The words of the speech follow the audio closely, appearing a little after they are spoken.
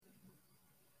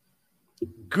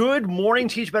Good morning,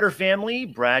 Teach Better family.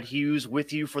 Brad Hughes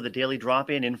with you for the Daily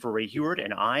Drop-In for Ray Heward,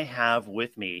 and I have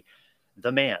with me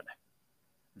the man,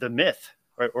 the myth,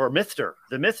 or Mr.,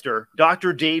 the Mr.,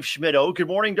 Dr. Dave Schmittou. Good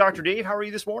morning, Dr. Dave. How are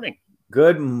you this morning?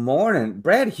 Good morning.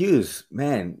 Brad Hughes,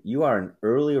 man, you are an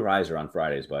early riser on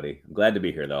Fridays, buddy. I'm glad to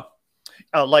be here, though.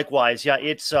 Likewise, yeah,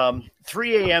 it's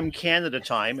 3 a.m. Canada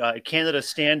time, Canada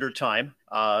Standard Time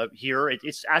here.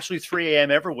 It's actually 3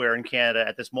 a.m. everywhere in Canada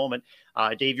at this moment.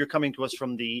 Dave, you're coming to us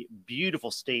from the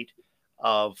beautiful state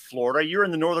of Florida. You're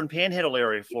in the northern panhandle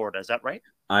area of Florida. Is that right?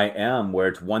 I am where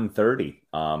it's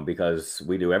 1:30 because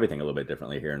we do everything a little bit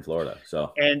differently here in Florida.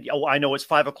 And I know it's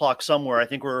 5 o'clock somewhere. I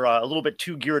think we're a little bit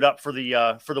too geared up for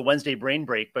the Wednesday brain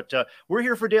break, but we're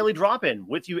here for Daily Drop-In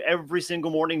with you every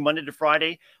single morning, Monday to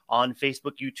Friday on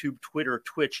Facebook, YouTube, Twitter,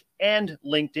 Twitch, and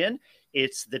LinkedIn.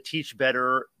 It's the Teach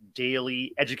Better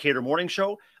Daily Educator Morning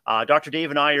Show. Dr. Dave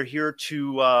and I are here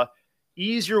to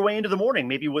ease your way into the morning,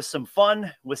 maybe with some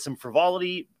fun, with some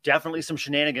frivolity, definitely some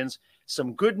shenanigans,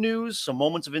 some good news, some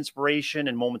moments of inspiration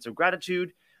and moments of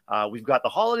gratitude. We've got the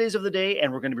holidays of the day,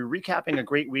 and we're going to be recapping a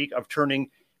great week of turning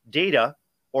data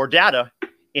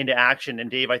into action.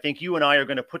 And Dave, I think you and I are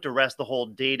going to put to rest the whole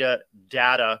data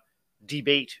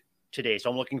debate today. So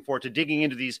I'm looking forward to digging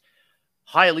into these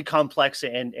highly complex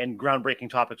and groundbreaking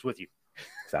topics with you.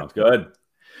 Sounds good.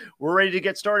 We're ready to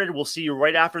get started. We'll see you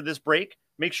right after this break.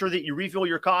 Make sure that you refill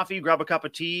your coffee, grab a cup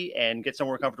of tea, and get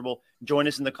somewhere comfortable. Join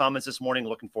us in the comments this morning.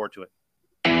 Looking forward to it.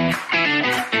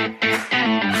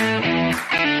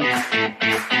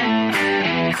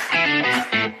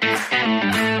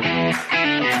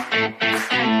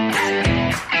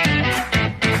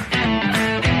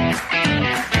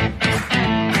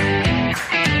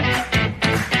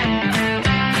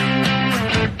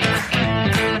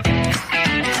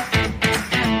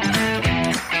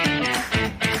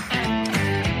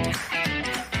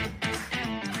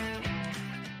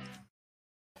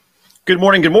 Good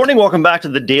morning. Good morning. Welcome back to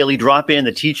the Daily Drop-In,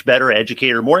 the Teach Better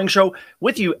Educator Morning Show,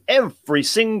 with you every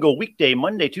single weekday,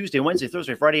 Monday, Tuesday, Wednesday,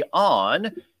 Thursday, Friday on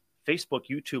Facebook,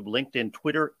 YouTube, LinkedIn,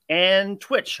 Twitter, and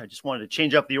Twitch. I just wanted to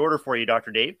change up the order for you,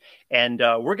 Dr. Dave. And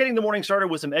we're getting the morning started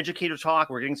with some educator talk.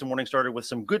 We're getting some morning started with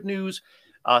some good news,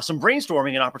 some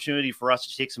brainstorming, an opportunity for us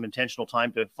to take some intentional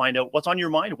time to find out what's on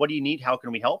your mind. What do you need? How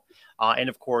can we help? And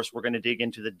of course, we're going to dig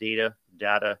into the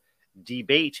data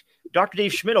debate. Dr.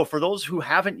 Dave Schmittou, for those who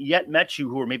haven't yet met you,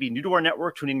 who are maybe new to our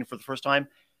network, tuning in for the first time,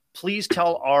 please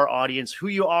tell our audience who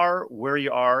you are, where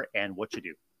you are, and what you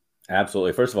do.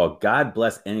 Absolutely. First of all, God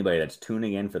bless anybody that's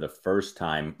tuning in for the first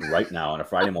time right now on a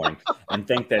Friday morning and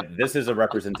think that this is a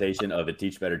representation of a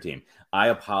Teach Better team. I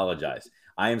apologize.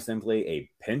 I am simply a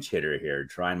pinch hitter here,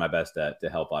 trying my best to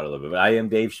help out a little bit. But I am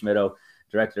Dave Schmittou,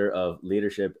 Director of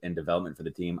Leadership and Development for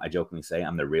the team. I jokingly say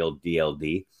I'm the real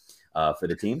DLD for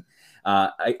the team.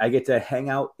 I get to hang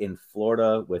out in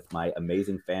Florida with my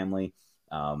amazing family,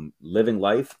 living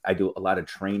life. I do a lot of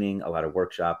training, a lot of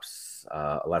workshops,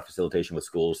 a lot of facilitation with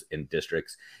schools and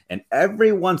districts. And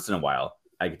every once in a while,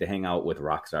 I get to hang out with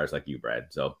rock stars like you, Brad.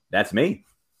 So that's me.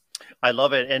 I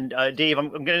love it. And Dave,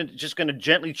 I'm just gonna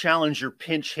gently challenge your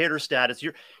pinch hitter status.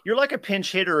 You're like a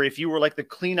pinch hitter if you were like the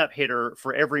cleanup hitter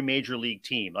for every major league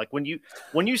team. Like when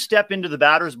you step into the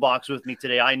batter's box with me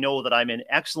today, I know that I'm in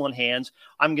excellent hands.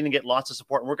 I'm going to get lots of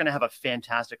support, and we're going to have a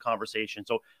fantastic conversation.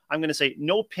 So I'm going to say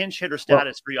no pinch hitter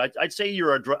status for you. I'd say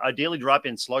you're a daily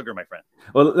drop-in slugger, my friend.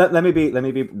 Well, let me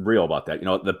be real about that. You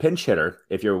know, the pinch hitter,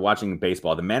 if you're watching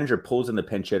baseball, the manager pulls in the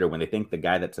pinch hitter when they think the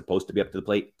guy that's supposed to be up to the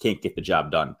plate can't get the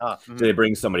job done. So they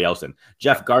bring somebody else in.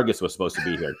 Jeff Gargas was supposed to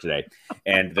be here today.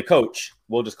 And the coach,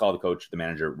 we'll just call the coach, the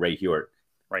manager, Ray Heward,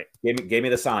 right, gave me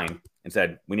the sign and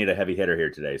said, we need a heavy hitter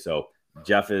here today. So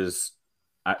Jeff is,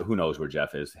 who knows where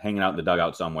Jeff is, hanging out in the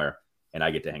dugout somewhere, and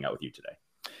I get to hang out with you today.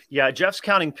 Yeah, Jeff's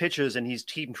counting pitches, and he's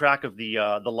keeping track of the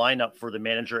lineup for the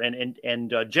manager. And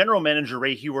General Manager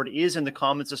Ray Heward is in the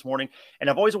comments this morning. And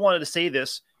I've always wanted to say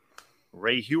this,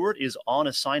 Ray Heward is on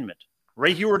assignment.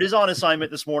 Ray Heward is on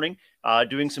assignment this morning,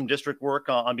 doing some district work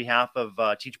on behalf of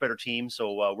Teach Better Team.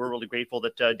 So we're really grateful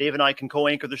that Dave and I can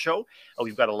co-anchor the show.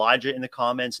 We've got Elijah in the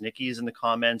comments. Nikki is in the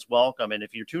comments. Welcome. And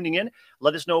if you're tuning in,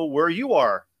 let us know where you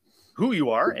are, who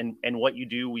you are, and what you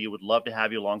do. We would love to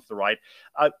have you along for the ride.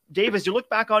 Dave, as you look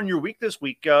back on your week this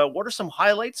week, what are some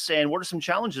highlights and what are some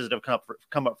challenges that have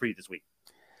come up for you this week?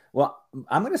 Well,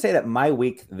 I'm going to say that my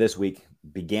week this week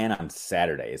began on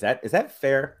Saturday. Is that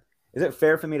fair? Is it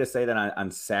fair for me to say that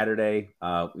on Saturday,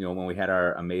 when we had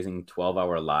our amazing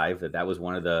 12-hour live, that was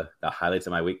one of the highlights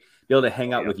of my week? Be able to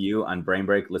hang out with you on Brain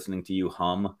Break, listening to you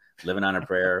hum, Living on a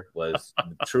Prayer was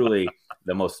truly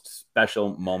the most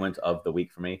special moment of the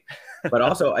week for me. But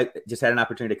also, I just had an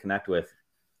opportunity to connect with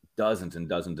dozens and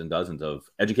dozens and dozens of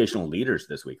educational leaders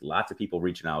this week. Lots of people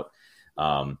reaching out,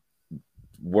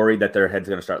 worried that their head's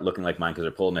going to start looking like mine because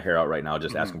they're pulling their hair out right now,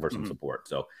 just asking for some support.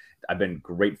 So I've been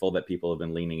grateful that people have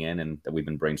been leaning in and that we've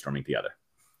been brainstorming together.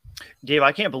 Dave,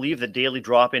 I can't believe that Daily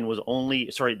Drop-In was only,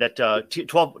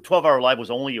 12-Hour Live was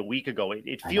only a week ago.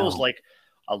 It feels like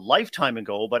a lifetime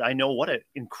ago, but I know what an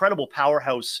incredible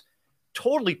powerhouse,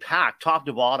 totally packed top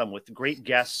to bottom with great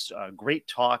guests, great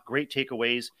talk, great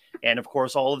takeaways, and of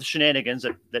course, all of the shenanigans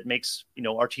that makes,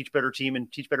 our Teach Better team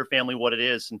and Teach Better family what it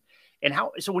is. And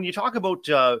how, so when you talk about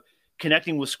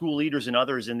connecting with school leaders and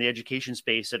others in the education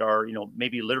space that are,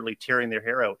 maybe literally tearing their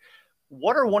hair out,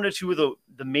 what are one or two of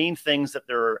the main things that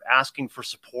they're asking for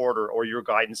support or your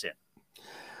guidance in?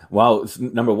 Well,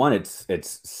 number one,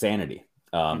 it's sanity.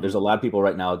 There's a lot of people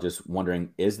right now just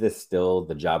wondering, is this still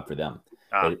the job for them?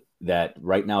 That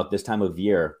right now at this time of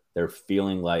year, they're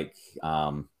feeling like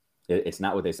it's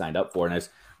not what they signed up for. And as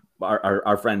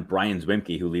our friend Brian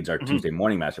Zwimke, who leads our Tuesday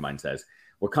morning mastermind, says,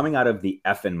 we're coming out of the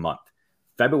F-in month.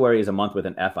 February is a month with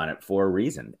an F on it for a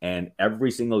reason. And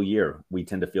every single year we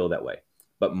tend to feel that way.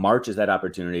 But March is that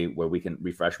opportunity where we can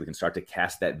refresh, we can start to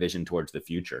cast that vision towards the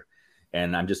future.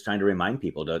 And I'm just trying to remind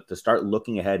people to start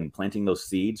looking ahead and planting those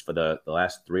seeds for the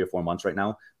last 3 or 4 months right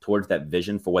now towards that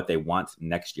vision for what they want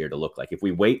next year to look like. If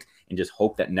we wait and just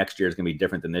hope that next year is going to be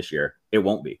different than this year, it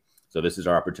won't be. So this is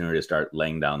our opportunity to start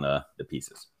laying down the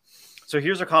pieces. So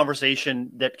here's a conversation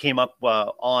that came up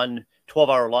on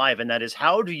 12-Hour Live, and that is,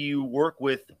 how do we work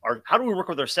with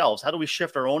ourselves? How do we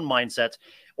shift our own mindsets,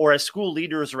 or as school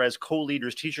leaders or as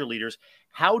co-leaders, teacher leaders,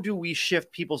 how do we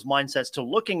shift people's mindsets to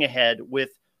looking ahead with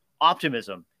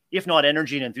optimism, if not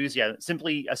energy and enthusiasm,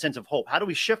 simply a sense of hope? How do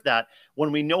we shift that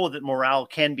when we know that morale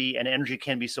can be and energy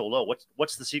can be so low?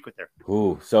 What's the secret there?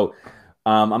 So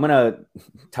I'm going to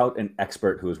tout an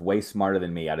expert who is way smarter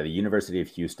than me out of the University of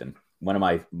Houston. One of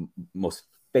my most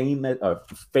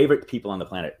favorite people on the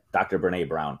planet, Dr. Brene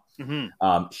Brown.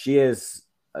 She is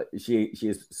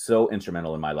so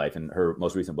instrumental in my life. And her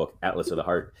most recent book, Atlas of the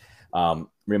Heart,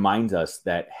 reminds us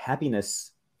that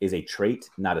happiness is a trait,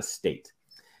 not a state.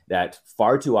 That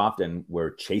far too often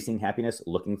we're chasing happiness,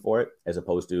 looking for it, as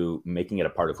opposed to making it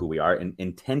a part of who we are and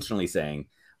intentionally saying,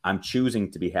 I'm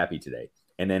choosing to be happy today.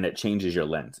 And then it changes your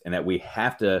lens, and that we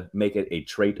have to make it a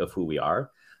trait of who we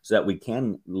are so that we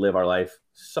can live our life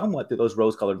somewhat through those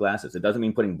rose-colored glasses. It doesn't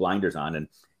mean putting blinders on and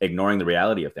ignoring the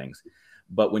reality of things.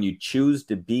 But when you choose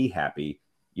to be happy,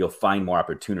 you'll find more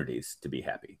opportunities to be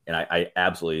happy. And I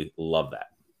absolutely love that.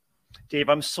 Dave,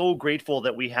 I'm so grateful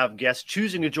that we have guests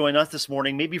choosing to join us this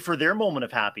morning, maybe for their moment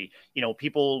of happy.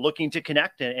 People looking to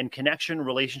connect and connection,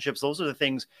 relationships. Those are the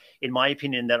things, in my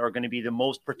opinion, that are going to be the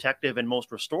most protective and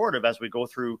most restorative as we go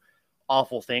through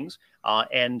awful things.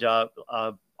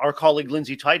 Our colleague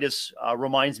Lindsay Titus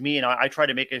reminds me, and I try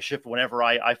to make a shift whenever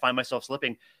I find myself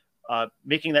slipping,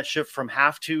 making that shift from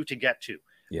have to get to.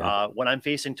 When I'm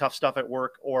facing tough stuff at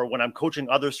work or when I'm coaching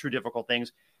others through difficult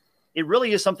things, it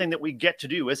really is something that we get to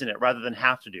do, isn't it? Rather than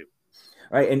have to do.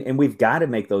 Right. And we've got to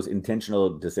make those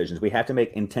intentional decisions. We have to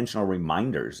make intentional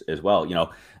reminders as well.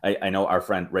 I know our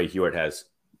friend Ray Hewitt has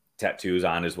tattoos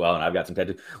on as well, and I've got some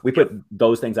tattoos. We put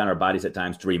those things on our bodies at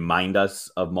times to remind us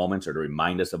of moments or to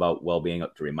remind us about well-being,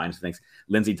 to remind us of things.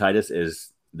 Lindsay Titus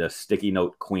is the sticky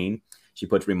note queen. She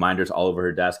puts reminders all over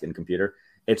her desk and computer.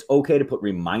 It's okay to put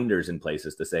reminders in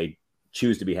places to say,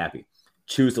 choose to be happy,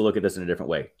 choose to look at this in a different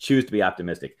way, choose to be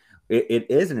optimistic.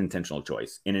 It is an intentional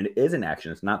choice, and it is an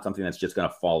action. It's not something that's just going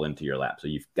to fall into your lap. So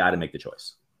you've got to make the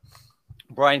choice.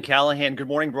 Brian Callahan, good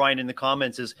morning, Brian, in the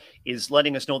comments is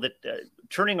letting us know that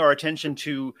turning our attention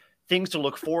to things to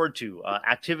look forward to,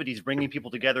 activities, bringing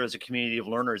people together as a community of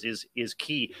learners is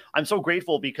key. I'm so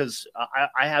grateful because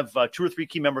I have 2 or 3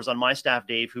 key members on my staff,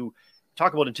 Dave, who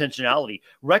talk about intentionality,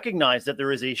 recognize that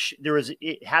there is a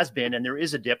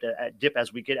dip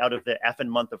as we get out of the F-in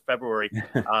month of February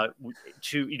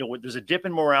there's a dip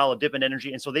in morale, a dip in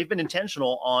energy. And so they've been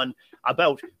intentional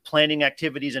about planning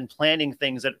activities and planning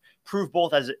things that prove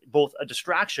both a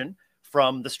distraction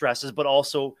from the stresses, but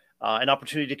also an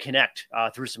opportunity to connect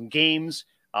through some games,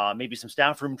 maybe some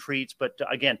staff room treats, but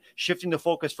again, shifting the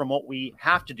focus from what we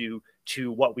have to do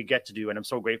to what we get to do. And I'm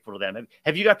so grateful to them.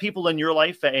 Have you got people in your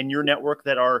life and your network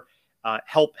that are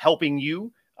helping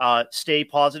you stay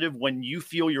positive when you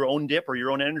feel your own dip or your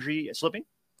own energy slipping?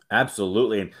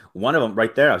 Absolutely. And one of them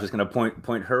right there, I was just going to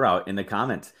point her out in the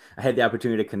comments. I had the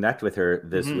opportunity to connect with her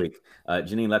this week.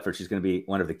 Janine Letford, she's going to be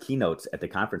one of the keynotes at the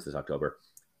conference this October.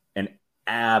 An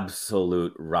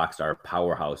absolute rock star,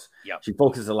 powerhouse. Yep. She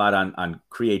focuses a lot on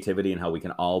creativity and how we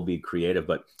can all be creative.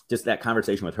 But just that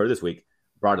conversation with her this week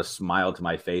brought a smile to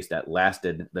my face that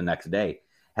lasted the next day.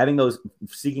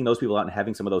 seeking those people out and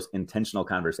having some of those intentional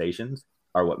conversations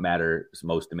are what matters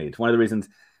most to me. It's one of the reasons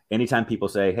anytime people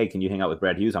say, hey, can you hang out with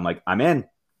Brad Hughes? I'm like, I'm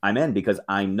in because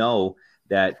I know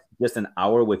that just an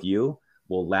hour with you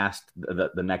will last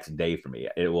the next day for me.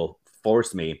 It will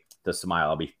force me to smile.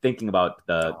 I'll be thinking about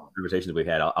the conversations we've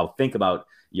had. I'll think about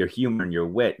your humor and your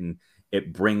wit, and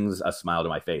it brings a smile to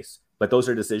my face. But those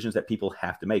are decisions that people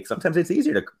have to make. Sometimes it's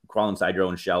easier to crawl inside your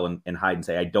own shell and hide and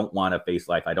say, I don't want to face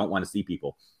life. I don't want to see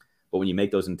people. But when you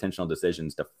make those intentional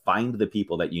decisions to find the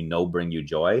people that you know bring you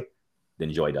joy,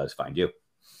 then joy does find you.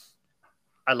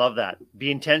 I love that.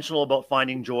 Be intentional about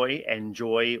finding joy, and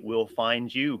joy will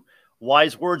find you.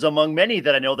 Wise words among many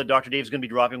that I know that Dr. Dave is going to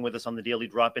be dropping with us on the Daily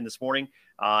Drop-In this morning.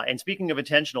 And speaking of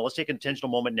intentional, let's take an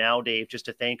intentional moment now, Dave, just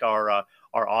to thank our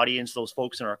audience, those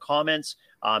folks in our comments.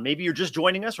 Maybe you're just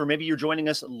joining us, or maybe you're joining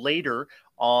us later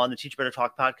on the Teach Better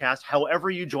Talk podcast. However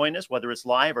you join us, whether it's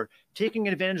live or taking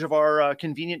advantage of our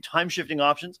convenient time-shifting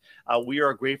options, we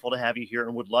are grateful to have you here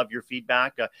and would love your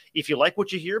feedback. If you like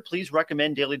what you hear, please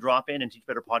recommend Daily Drop-In and Teach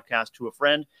Better podcast to a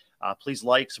friend. Please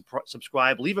like,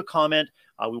 subscribe, leave a comment.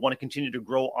 We want to continue to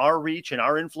grow our reach and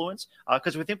our influence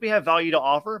because we think we have value to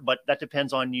offer, but that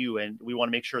depends on you. And we want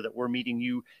to make sure that we're meeting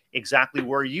you exactly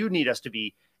where you need us to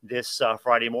be this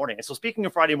Friday morning. And so speaking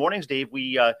of Friday mornings, Dave,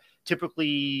 we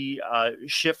typically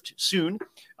shift soon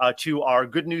to our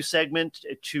good news segment,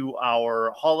 to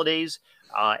our holidays.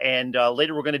 And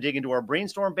later we're going to dig into our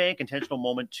brainstorm bank, intentional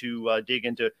moment to dig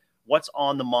into what's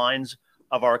on the minds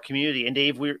of our community. And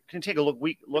Dave, we're going to take a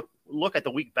look at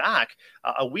the week back,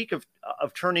 a week of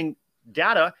turning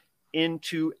data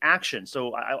into action.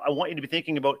 So I want you to be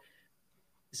thinking about,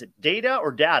 is it data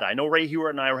or data? I know Ray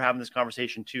Hewitt and I were having this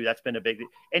conversation too. That's been a big,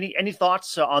 any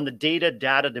thoughts on the data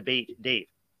debate, Dave?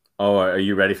 Oh, are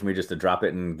you ready for me just to drop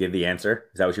it and give the answer?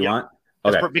 Is that what you want?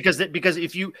 Okay. Because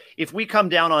if we come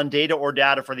down on data or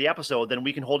data for the episode, then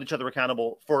we can hold each other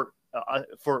accountable for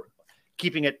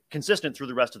keeping it consistent through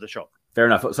the rest of the show. Fair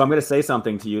enough. So I'm going to say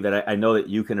something to you that I know that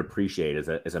you can appreciate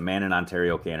as a man in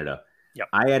Ontario, Canada. Yep.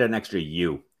 I had an extra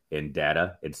U in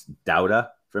data. It's Dauda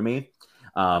for me.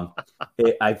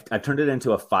 I've turned it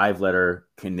into a 5-letter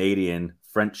Canadian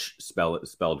French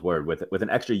spelled word with an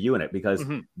extra U in it because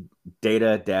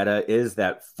data is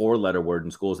that 4-letter word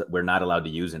in schools that we're not allowed to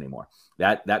use anymore.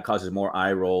 That causes more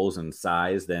eye rolls and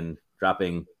sighs than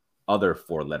dropping other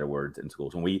 4-letter words in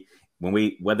schools. When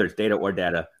we whether it's data or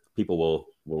data, people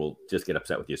will just get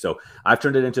upset with you. So I've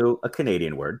turned it into a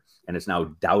Canadian word, and it's now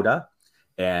Dauda.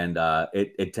 And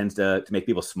it tends to make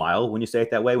people smile when you say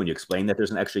it that way. When you explain that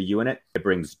there's an extra U in it, it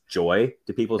brings joy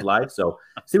to people's lives. So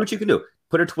see what you can do.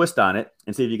 Put a twist on it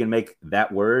and see if you can make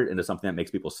that word into something that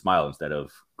makes people smile instead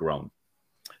of groan.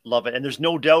 Love it. And there's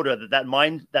no doubt that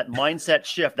mindset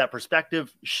shift, that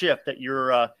perspective shift that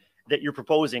you're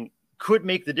proposing could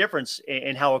make the difference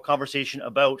in how a conversation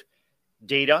about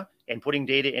data and putting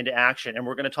data into action. And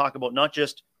we're going to talk about not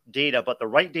just data, but the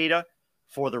right data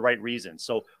for the right reasons.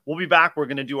 So we'll be back. We're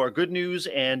going to do our good news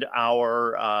and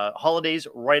our holidays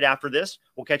right after this.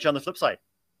 We'll catch you on the flip side.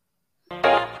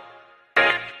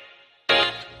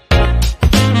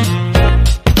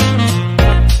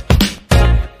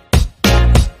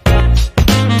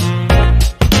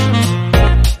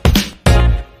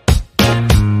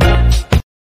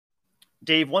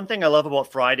 Dave, one thing I love about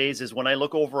Fridays is when I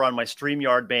look over on my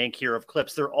StreamYard bank here of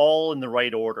clips, they're all in the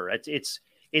right order.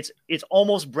 It's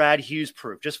almost Brad Hughes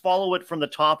proof. Just follow it from the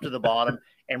top to the bottom,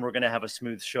 and we're going to have a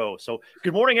smooth show. So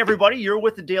good morning, everybody. You're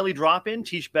with the Daily Drop-In,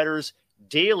 Teach Better's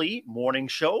daily morning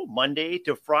show, Monday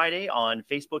to Friday on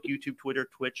Facebook, YouTube, Twitter,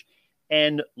 Twitch,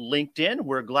 and LinkedIn.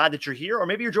 We're glad that you're here, or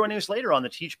maybe you're joining us later on the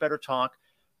Teach Better Talk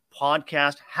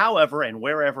podcast. However and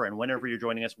wherever and whenever you're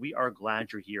joining us, we are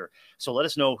glad you're here. So let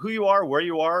us know who you are, where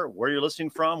you're listening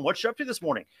from, what you're up to this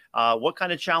morning. What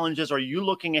kind of challenges are you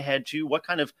looking ahead to? What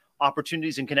kind of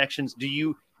opportunities and connections do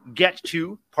you get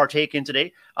to partake in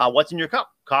today? What's in your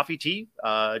cup? Coffee, tea,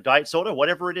 diet soda,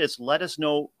 whatever it is. Let us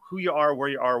know who you are, where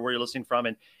you're listening from,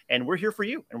 and we're here for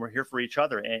you, and we're here for each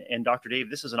other. And Dr. Dave,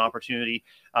 this is an opportunity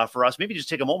for us. Maybe just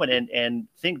take a moment and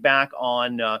think back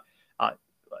on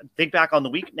the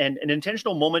week and an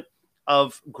intentional moment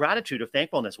of gratitude, of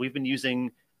thankfulness. We've been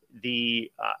using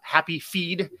the Happy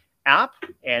Feed app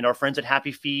and our friends at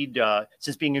Happy Feed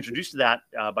since being introduced to that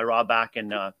by Rob Back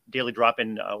and Daily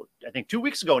Drop-In, I think 2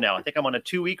 weeks ago now. I think I'm on a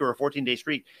 2-week or a 14-day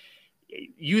streak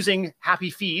using Happy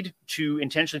Feed to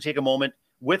intentionally take a moment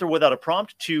with or without a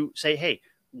prompt to say, hey,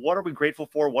 what are we grateful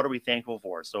for? What are we thankful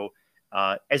for? So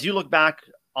as you look back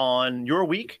on your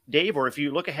week, Dave, or if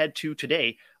you look ahead to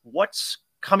today, what's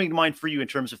coming to mind for you in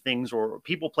terms of things or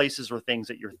people, places, or things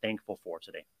that you're thankful for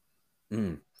today?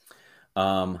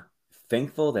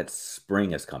 thankful that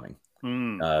spring is coming.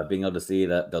 Being able to see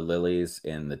the lilies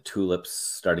and the tulips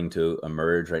starting to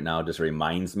emerge right now just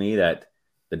reminds me that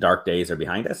the dark days are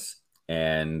behind us,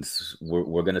 and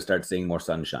we're going to start seeing more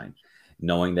sunshine.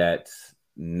 Knowing that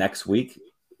next week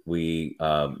we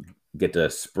get to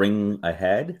spring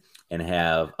ahead and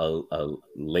have a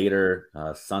later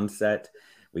sunset.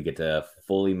 We get to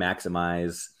fully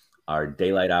maximize our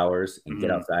daylight hours and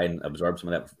get outside and absorb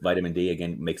some of that vitamin D,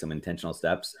 again, make some intentional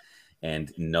steps,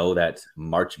 and know that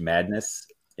March Madness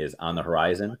is on the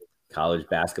horizon. College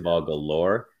basketball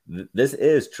galore. This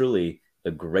is truly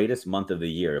the greatest month of the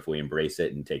year if we embrace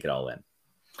it and take it all in.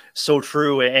 So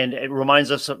true. And it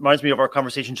reminds me of our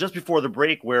conversation just before the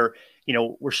break where,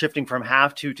 we're shifting from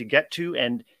have to get to,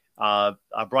 and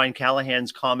Brian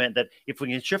Callahan's comment that if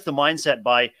we can shift the mindset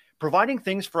by providing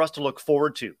things for us to look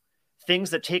forward to,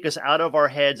 things that take us out of our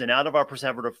heads and out of our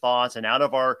perseverative thoughts and out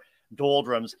of our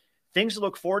doldrums, things to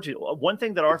look forward to. One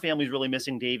thing that our family is really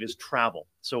missing, Dave, is travel.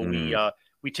 So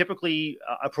we typically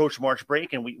approach March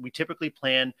break, and we typically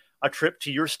plan a trip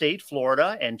to your state,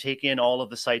 Florida, and take in all of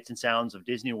the sights and sounds of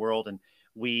Disney World. And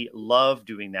we love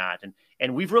doing that.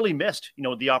 And we've really missed,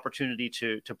 the opportunity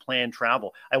to plan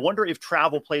travel. I wonder if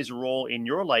travel plays a role in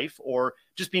your life, or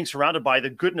just being surrounded by the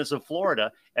goodness of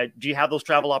Florida. Do you have those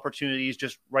travel opportunities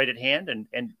just right at hand?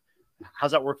 And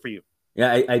how's that work for you?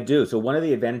 Yeah, I do. So one of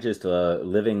the advantages to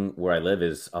living where I live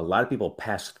is a lot of people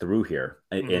pass through here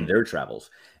in their travels,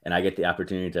 and I get the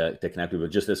opportunity to connect with people.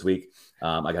 Just this week,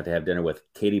 I got to have dinner with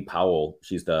Katie Powell.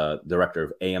 She's the director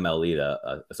of AMLE,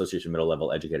 the Association of Middle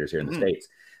Level Educators here in the States.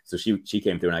 So she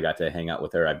came through, and I got to hang out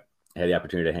with her. I had the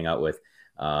opportunity to hang out with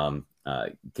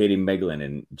Katie Meglin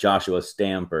and Joshua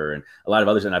Stamper and a lot of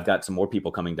others. And I've got some more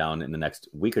people coming down in the next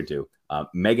week or two.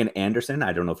 Megan Anderson,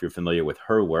 I don't know if you're familiar with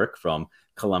her work, from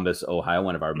Columbus, Ohio,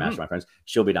 one of our mastermind friends.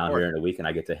 She'll be down here in a week, and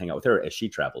I get to hang out with her as she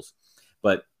travels.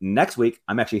 But next week,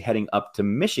 I'm actually heading up to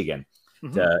Michigan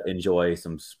to enjoy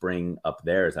some spring up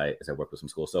there as I work with some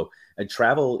schools. So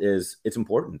travel it's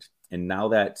important. And now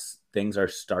that things are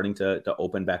starting to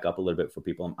open back up a little bit for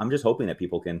people, I'm just hoping that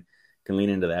people can lean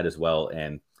into that as well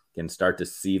and can start to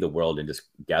see the world and just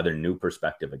gather new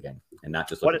perspective again, and not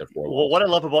just look at the four walls. What I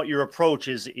love about your approach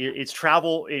is it's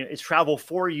travel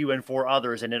for you and for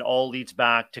others, and it all leads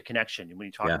back to connection. And when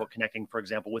you talk about connecting, for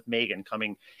example, with Megan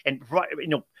coming and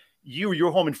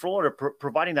you're home in Florida,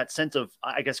 providing that sense of,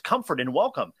 I guess, comfort and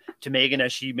welcome to Megan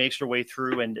as she makes her way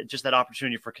through, and just that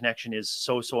opportunity for connection is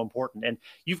so important. And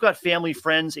you've got family,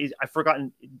 friends. I've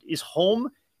forgotten, is home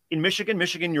in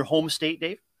Michigan your home state,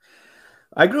 Dave?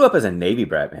 I grew up as a Navy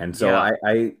brat, man. So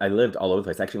I lived all over the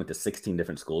place. I actually went to 16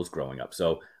 different schools growing up.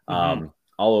 So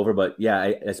all over. But yeah,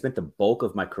 I spent the bulk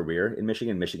of my career in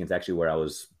Michigan. Michigan's actually where I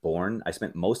was born. I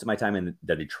spent most of my time in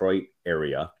the Detroit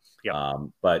area.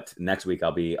 But next week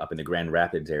I'll be up in the Grand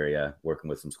Rapids area working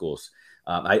with some schools.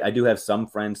 I do have some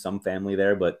friends, some family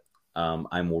there, but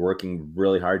I'm working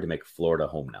really hard to make Florida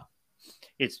home now.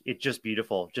 It's just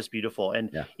beautiful.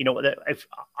 And, if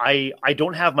I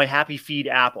don't have my Happy Feed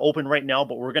app open right now,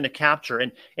 but we're going to capture.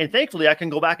 And thankfully, I can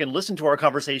go back and listen to our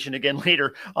conversation again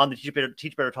later on the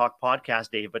Teach Better Talk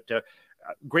podcast, Dave. But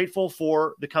grateful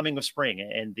for the coming of spring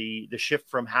and the shift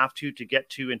from have to get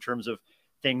to in terms of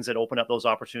things that open up those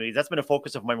opportunities. That's been a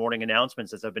focus of my morning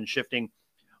announcements as I've been shifting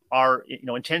our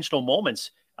intentional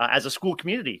moments as a school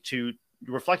community to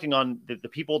reflecting on the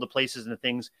people, the places, and the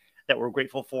things that we're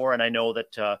grateful for. And I know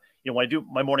that, when I do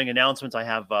my morning announcements, I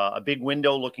have a big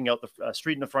window looking out the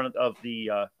street in the front of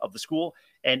the school,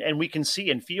 and we can see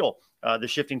and feel the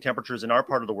shifting temperatures in our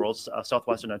part of the world,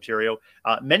 southwestern Ontario.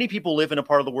 Many people live in a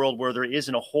part of the world where there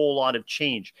isn't a whole lot of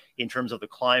change in terms of the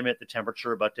climate, the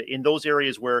temperature, but in those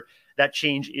areas where that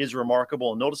change is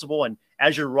remarkable and noticeable, and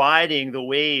as you're riding the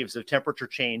waves of temperature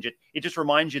change, it just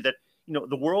reminds you that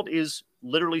the world is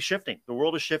literally shifting. The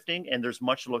world is shifting, and there's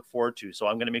much to look forward to. So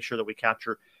I'm going to make sure that we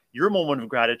capture your moment of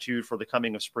gratitude for the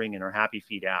coming of spring in our Happy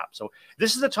Feed app. So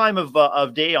this is the time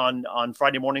of day on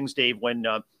Friday mornings, Dave, when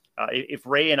if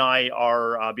Ray and I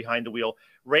are behind the wheel,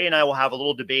 Ray and I will have a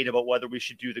little debate about whether we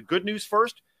should do the good news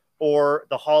first or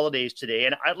the holidays today.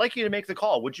 And I'd like you to make the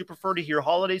call. Would you prefer to hear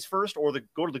holidays first or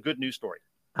go to the good news story?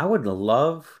 I would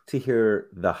love to hear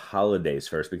the holidays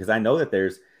first, because I know that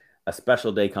there's a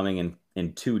special day coming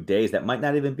in 2 days that might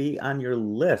not even be on your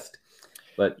list.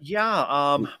 But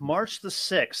March the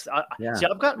 6th. See,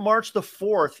 I've got March the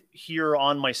 4th here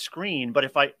on my screen,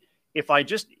 but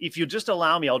if you just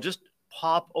allow me, I'll just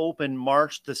pop open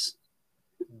March this.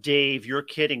 Dave, you're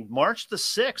kidding. March the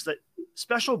 6th, that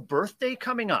special birthday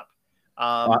coming up.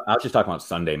 I was just talking about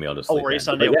Sunday meal.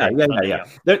 Sunday. Yeah.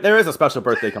 There is a special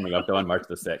birthday coming up though on March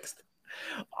the 6th.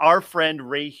 Our friend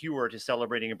Ray Hewart is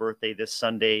celebrating a birthday this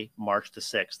Sunday, March the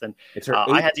 6th. And It's her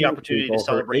 18th, I had the opportunity to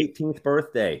celebrate. Her 18th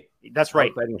birthday. That's How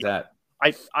right. exciting is that?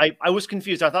 I was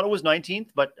confused. I thought it was 19th,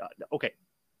 but okay.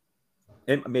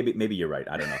 And maybe you're right.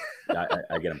 I don't know.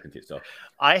 I get them confused. So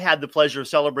I had the pleasure of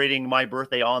celebrating my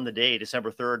birthday on the day,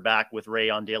 December 3rd, back with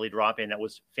Ray on Daily Drop-In. That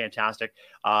was fantastic.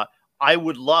 I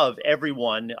would love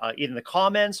everyone, either in the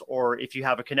comments or if you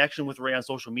have a connection with Ray on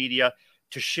social media,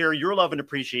 to share your love and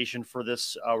appreciation for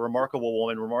this remarkable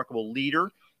woman, remarkable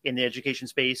leader in the education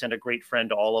space, and a great friend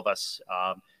to all of us.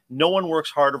 No one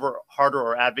works harder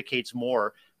or advocates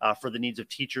more for the needs of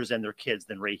teachers and their kids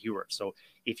than Ray Hewart. So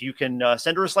if you can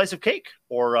send her a slice of cake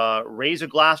or raise a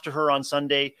glass to her on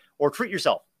Sunday, or treat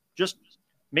yourself, just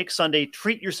make Sunday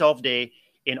Treat Yourself Day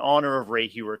in honor of Ray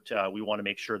Hewart. We want to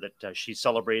make sure that she's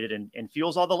celebrated and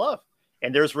feels all the love.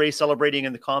 And there's Ray celebrating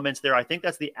in the comments there. I think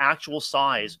that's the actual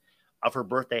size of her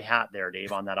birthday hat there,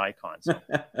 Dave, on that icon. So,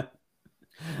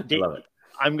 Dave, love it.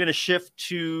 I'm going to shift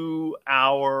to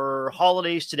our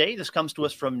holidays today. This comes to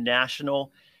us from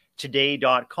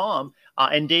nationaltoday.com.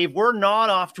 And Dave, we're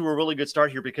not off to a really good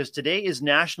start here because today is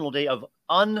National Day of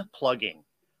Unplugging.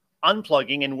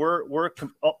 Unplugging, and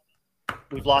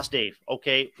we've lost Dave.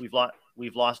 Okay, we've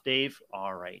lost Dave.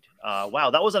 All right. Wow,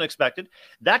 that was unexpected.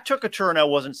 That took a turn I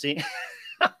wasn't seeing.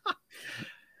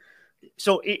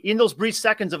 So in those brief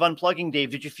seconds of unplugging, Dave,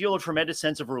 did you feel a tremendous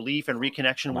sense of relief and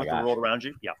reconnection with the world around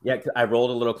you? Yeah. Yeah, I rolled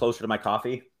a little closer to my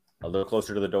coffee, a little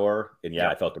closer to the door, and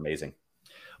I felt amazing.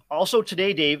 Also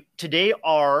today, Dave,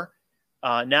 are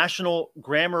National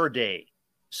Grammar Day.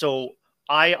 So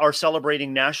I are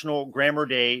celebrating National Grammar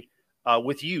Day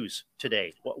with yous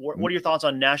today. What are your thoughts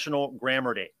on National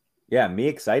Grammar Day? Yeah, me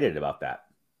excited about that.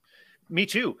 Me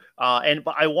too.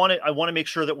 But I want to make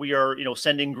sure that we are,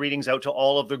 sending greetings out to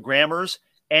all of the grammars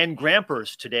and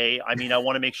grampers today. I mean, I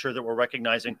want to make sure that we're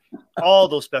recognizing all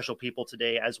those special people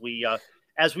today as we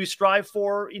strive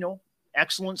for,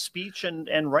 excellent speech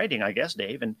and writing, I guess,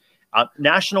 Dave. And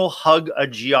National Hug a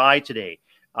GI today.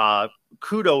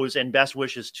 Kudos and best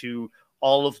wishes to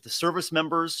all of the service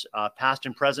members, past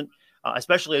and present,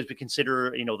 especially as we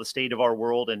consider, the state of our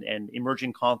world and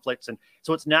emerging conflicts. And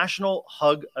so it's National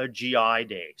Hug a GI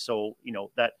Day. So,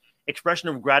 that expression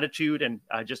of gratitude. And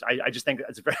I just think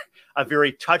that's a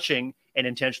very touching and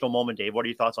intentional moment, Dave. What are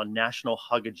your thoughts on National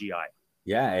Hug a GI?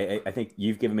 Yeah, I think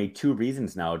you've given me two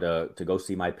reasons now to go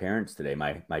see my parents today.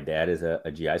 My dad is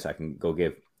a GI, so I can go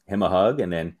give him a hug.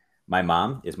 And then my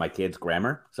mom is my kid's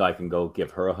grammar, so I can go give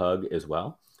her a hug as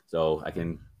well. So I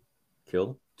can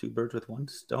kill two birds with one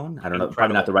stone. I don't know,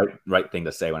 probably not the right thing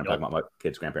to say when I'm talking about my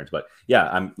kids' grandparents, but yeah,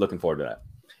 I'm looking forward to that.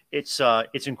 It's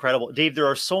incredible, Dave. There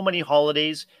are so many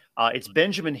holidays. It's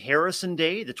Benjamin Harrison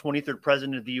Day, the 23rd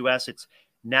president of the U.S. It's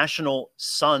National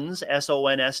Sons,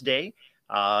 SONS Day,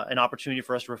 an opportunity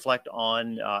for us to reflect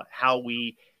on how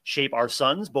we shape our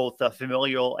sons, both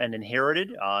familial and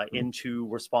inherited, into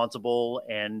responsible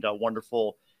and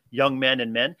wonderful young men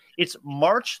and men. It's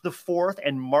March the 4th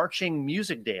and Marching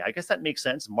Music Day. I guess that makes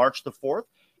sense. March the 4th.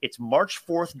 It's March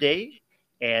 4th Day.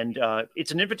 And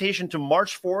it's an invitation to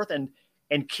March 4th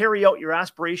and carry out your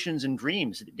aspirations and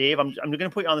dreams. Dave, I'm going to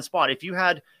put you on the spot. If you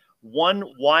had one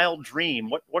wild dream,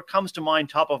 what comes to mind,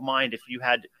 top of mind, if you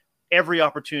had every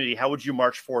opportunity, how would you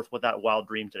march forth with that wild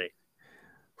dream today?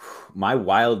 My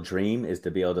wild dream is to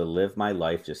be able to live my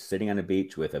life just sitting on a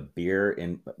beach with a beer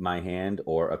in my hand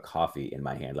or a coffee in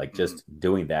my hand, like just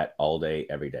doing that all day,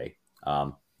 every day.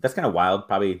 That's kind of wild,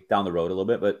 probably down the road a little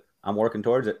bit, but I'm working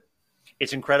towards it.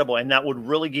 It's incredible. And that would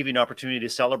really give you an opportunity to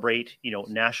celebrate,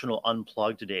 National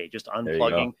Unplug today, just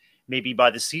unplugging, maybe by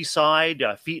the seaside,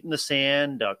 feet in the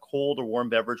sand, cold or warm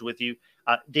beverage with you.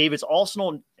 Dave, it's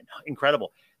also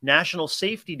incredible. National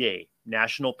Safety Day,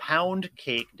 National Pound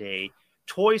Cake Day,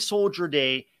 Toy Soldier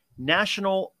Day,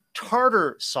 National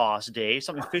Tartar Sauce Day,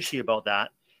 something fishy about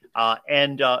that,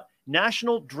 and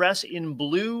National Dress in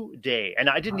Blue Day. And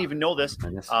I didn't even know this.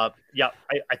 I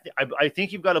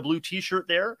think you've got a blue T-shirt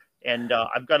there, and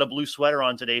I've got a blue sweater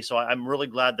on today. So I'm really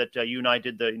glad that you and I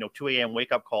did the 2 a.m.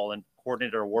 wake up call and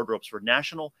coordinated our wardrobes for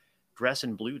National Dress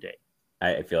in Blue Day.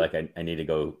 I feel like I need to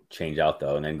go change out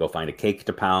though, and then go find a cake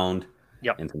to pound.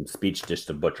 Yep. And some speech just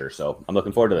to butcher. So I'm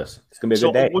looking forward to this. It's gonna be a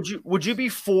good day. Would you be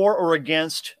for or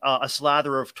against a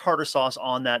slather of tartar sauce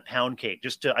on that pound cake?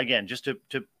 Just to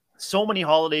so many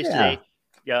holidays today.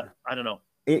 Yeah, I don't know.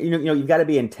 You've got to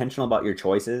be intentional about your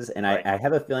choices, and right. I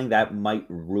have a feeling that might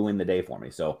ruin the day for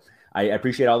me. So I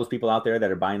appreciate all those people out there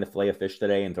that are buying the fillet of fish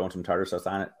today and throwing some tartar sauce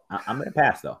on it. I'm going to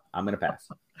pass though. I'm going to pass.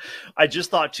 I just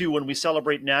thought too, when we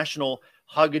celebrate National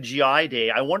Hug a GI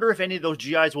Day, I wonder if any of those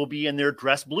GIs will be in their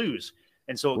dress blues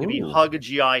And so it could be Ooh. Hug a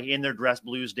GI in their Dress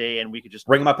Blues Day, and we could just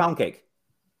Bring them a pound cake.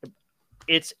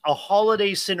 It's a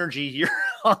holiday synergy here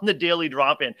on the Daily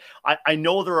Drop-In. I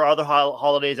know there are other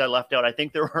holidays I left out. I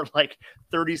think there are like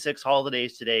 36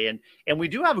 holidays today. And we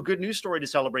do have a good news story to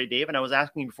celebrate, Dave. And I was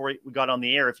asking you before we got on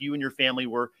the air if you and your family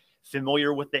were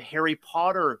familiar with the Harry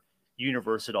Potter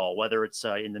universe at all, whether it's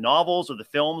in the novels or the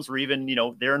films, or even,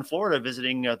 they're in Florida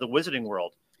visiting the Wizarding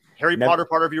World. Harry Potter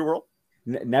part of your world?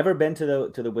 Never been to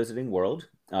the Wizarding World.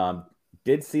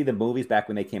 Did see the movies back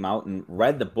when they came out and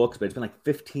read the books, but it's been like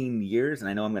 15 years. And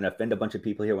I know I'm going to offend a bunch of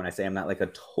people here when I say I'm not like a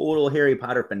total Harry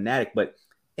Potter fanatic, but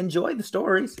enjoy the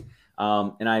stories.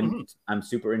 And I'm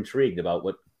super intrigued about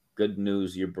what good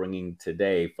news you're bringing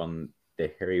today from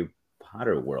the Harry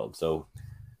Potter world. So,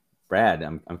 Brad,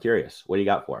 I'm curious. What do you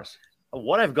got for us?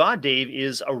 What I've got, Dave,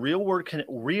 is a real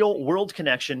world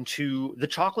connection to the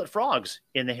chocolate frogs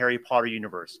in the Harry Potter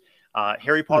universe.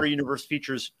 Harry Potter universe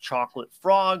features chocolate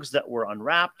frogs that were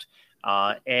unwrapped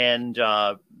and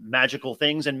magical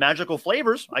things and magical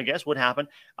flavors, I guess, would happen.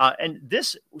 And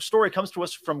this story comes to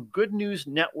us from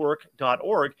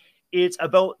goodnewsnetwork.org. It's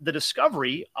about the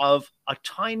discovery of a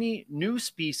tiny new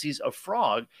species of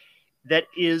frog that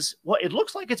is, well, it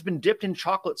looks like it's been dipped in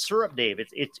chocolate syrup, Dave.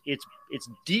 It's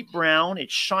deep brown,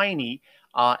 it's shiny,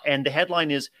 and the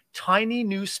headline is "Tiny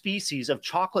New Species of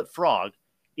Chocolate Frog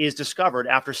is discovered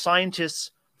after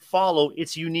scientists follow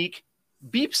its unique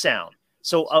beep sound."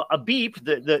 So a beep,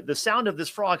 the sound of this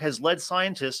frog has led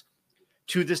scientists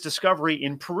to this discovery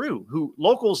in Peru, who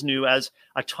locals knew as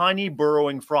a tiny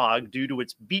burrowing frog due to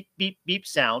its beep, beep, beep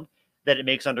sound that it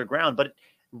makes underground. But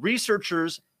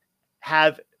researchers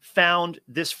have found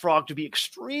this frog to be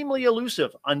extremely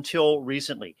elusive until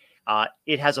recently.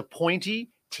 It has a pointy,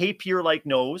 tapir-like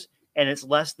nose, and it's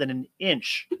less than an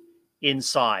inch in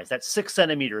size. That's 6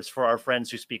 centimeters for our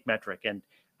friends who speak metric. And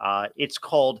it's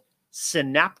called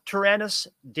Synapteranus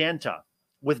danta,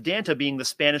 with danta being the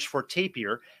Spanish for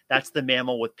tapir. That's the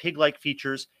mammal with pig-like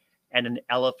features and an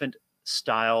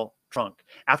elephant-style trunk.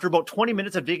 After about 20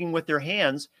 minutes of digging with their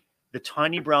hands, the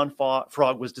tiny brown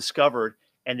frog was discovered,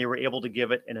 and they were able to give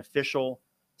it an official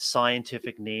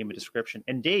scientific name and description.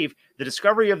 And Dave, the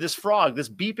discovery of this frog, this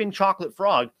beeping chocolate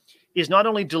frog, is not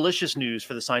only delicious news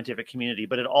for the scientific community,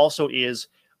 but it also is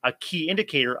a key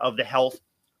indicator of the health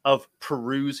of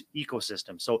Peru's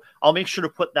ecosystem. So I'll make sure to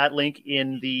put that link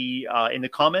in the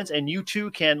comments, and you too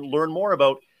can learn more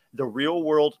about the real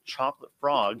world chocolate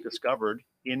frog discovered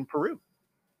in Peru.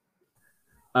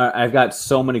 I've got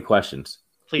so many questions.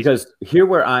 Please. Because here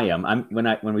where I am,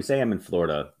 when we say I'm in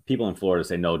Florida, people in Florida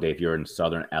say, "No, Dave, you're in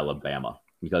southern Alabama,"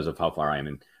 because of how far I am.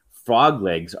 And frog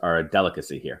legs are a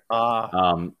delicacy here.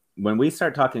 When we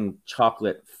start talking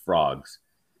chocolate frogs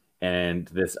and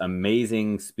this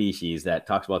amazing species that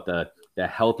talks about the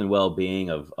health and well-being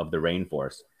of the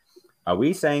rainforest, are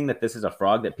we saying that this is a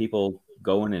frog that people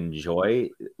go and enjoy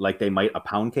like they might a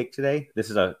pound cake today? This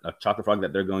is a chocolate frog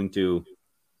that they're going to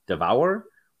devour?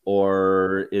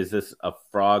 Or is this a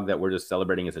frog that we're just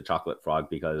celebrating as a chocolate frog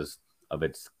because of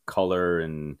its color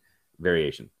and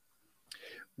variation?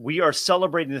 We are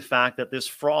celebrating the fact that this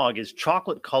frog is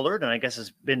chocolate colored, and I guess has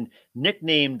been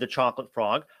nicknamed the chocolate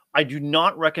frog. I do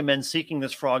not recommend seeking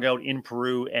this frog out in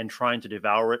Peru and trying to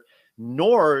devour it,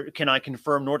 nor can I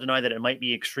confirm nor deny that it might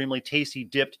be extremely tasty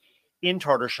dipped in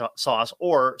tartar sauce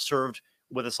or served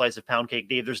with a slice of pound cake.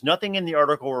 Dave, there's nothing in the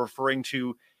article referring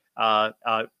to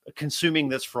consuming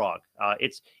this frog.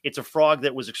 It's a frog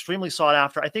that was extremely sought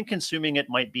after. I think consuming it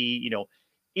might be,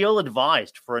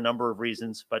 ill-advised for a number of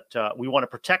reasons, but we want to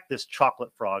protect this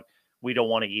chocolate frog. We don't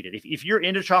want to eat it. If you're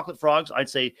into chocolate frogs, I'd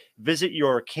say visit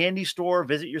your candy store,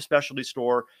 visit your specialty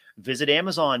store, visit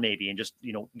Amazon maybe, and just,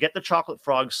 get the chocolate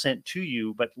frog sent to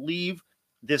you, but leave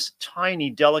this tiny,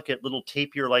 delicate little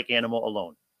tapir-like animal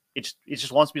alone. It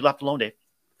just wants to be left alone, Dave.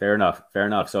 Fair enough.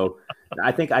 So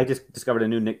I think I just discovered a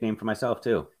new nickname for myself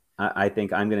too. I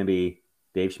think I'm going to be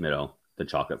Dave Schmittou, the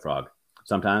chocolate frog.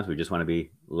 Sometimes we just want to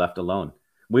be left alone.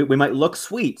 We might look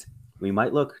sweet. We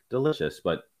might look delicious,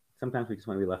 but sometimes we just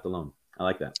want to be left alone. I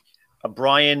like that.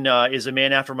 Brian is a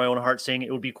man after my own heart, saying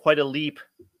it would be quite a leap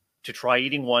to try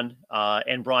eating one.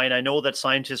 And Brian, I know that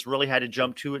scientists really had to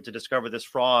jump to it to discover this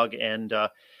frog. And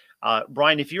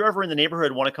Brian, if you're ever in the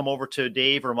neighborhood, want to come over to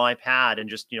Dave or my pad and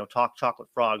just, talk chocolate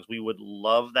frogs, we would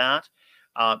love that.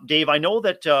 Dave, I know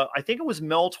that I think it was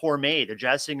Mel Torme, the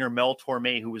jazz singer Mel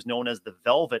Torme, who was known as the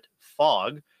Velvet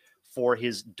Fog for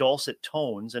his dulcet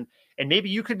tones. And maybe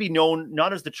you could be known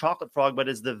not as the chocolate frog, but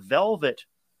as the velvet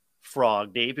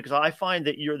frog, Dave, because I find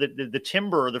that you're the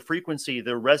timbre, the frequency,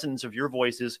 the resonance of your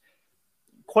voice is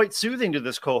quite soothing to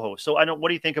this co-host. So what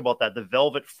do you think about that? The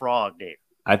velvet frog, Dave?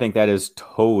 I think that is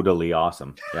totally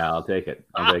awesome. Yeah, I'll take it.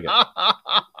 I'll take it.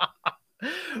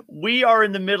 We are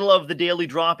in the middle of the daily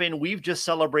drop-in. We've just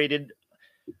celebrated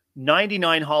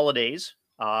 99 holidays,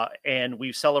 and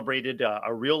we've celebrated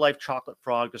a real-life chocolate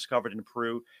frog discovered in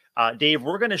Peru. Dave,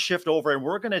 we're going to shift over and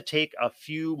we're going to take a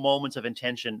few moments of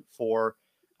intention for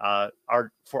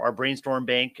our brainstorm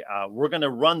bank. We're going to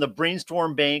run the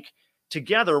brainstorm bank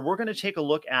together. We're going to take a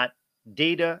look at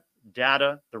data,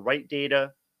 the right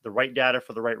data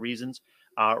for the right reasons.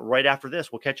 Right after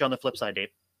this, we'll catch you on the flip side, Dave.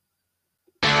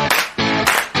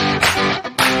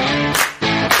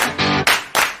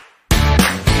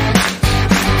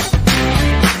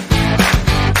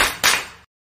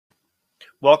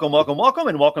 Welcome,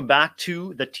 and welcome back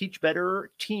to the Teach Better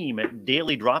Team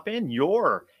Daily Drop-In,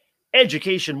 your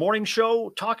education morning show,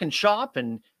 talking shop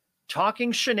and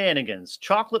talking shenanigans,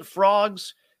 chocolate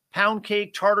frogs, pound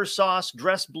cake, tartar sauce,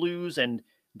 dress blues, and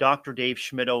Dr. Dave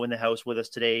Schmittou in the house with us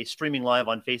today, streaming live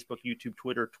on Facebook, YouTube,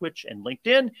 Twitter, Twitch, and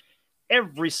LinkedIn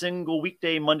every single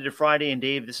weekday, Monday to Friday. And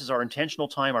Dave, this is our intentional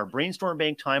time, our brainstorm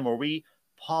bank time, where we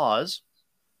pause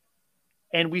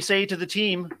and we say to the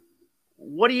team,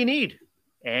 what do you need?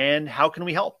 And how can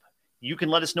we help? You can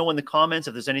let us know in the comments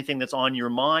if there's anything that's on your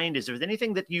mind. Is there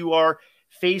anything that you are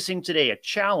facing today, a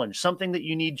challenge, something that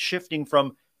you need shifting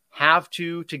from have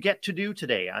to get to do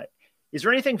today? Is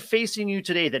there anything facing you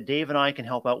today that Dave and I can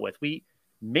help out with? We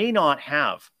may not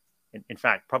have, in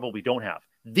fact, probably don't have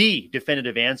the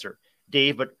definitive answer,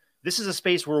 Dave, but this is a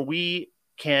space where we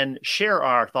can share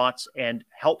our thoughts and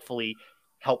hopefully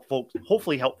help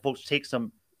folks take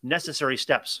some necessary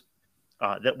steps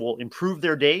that will improve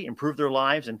their day, improve their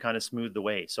lives, and kind of smooth the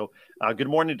way. So good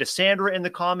morning to Sandra in the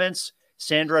comments.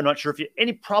 Sandra, I'm not sure if you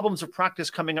any problems of practice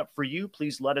coming up for you,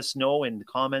 please let us know in the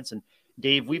comments. And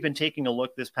Dave, we've been taking a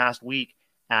look this past week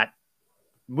at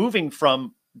moving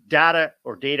from data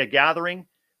gathering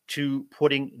to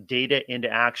putting data into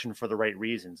action for the right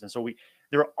reasons. And so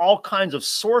there are all kinds of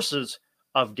sources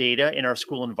of data in our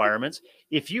school environments.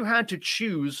 If you had to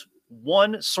choose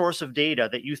one source of data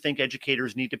that you think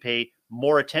educators need to pay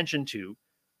more attention to,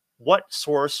 what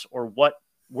source or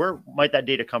where might that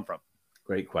data come from?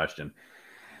 Great question.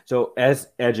 So as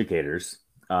educators,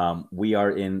 we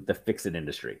are in the fix-it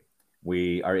industry.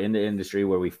 We are in the industry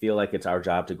where we feel like it's our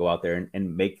job to go out there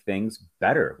and make things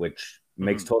better, which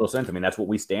makes total sense. I mean, that's what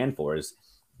we stand for, is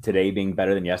today being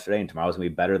better than yesterday and tomorrow's going to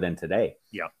be better than today.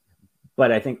 Yeah.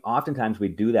 But I think oftentimes we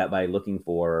do that by looking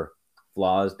for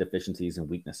flaws, deficiencies, and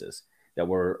weaknesses, that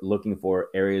we're looking for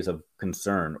areas of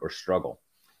concern or struggle,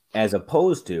 as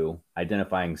opposed to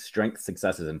identifying strengths,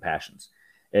 successes, and passions.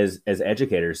 As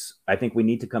educators, I think we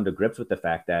need to come to grips with the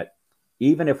fact that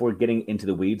even if we're getting into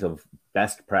the weeds of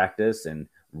best practice and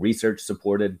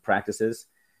research-supported practices,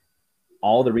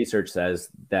 all the research says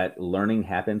that learning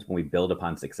happens when we build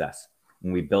upon success,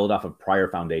 when we build off of prior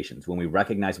foundations, when we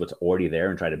recognize what's already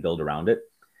there and try to build around it.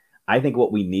 I think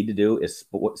what we need to do is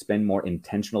spend more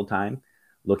intentional time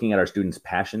looking at our students'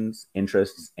 passions,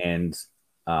 interests, and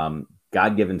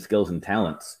God-given skills and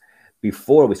talents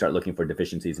before we start looking for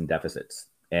deficiencies and deficits,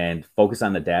 and focus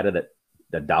on the data that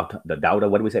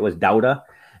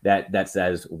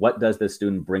says, what does this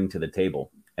student bring to the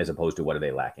table, as opposed to what are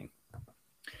they lacking?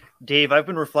 Dave, I've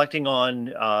been reflecting on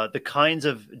the kinds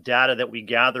of data that we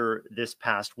gather this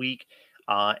past week,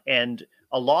 and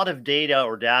a lot of data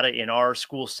in our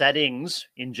school settings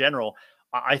in general,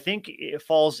 I think it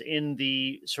falls in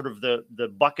the sort of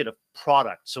the bucket of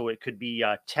product. So it could be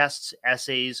tests,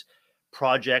 essays,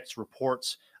 projects,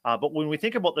 reports. But when we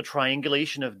think about the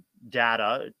triangulation of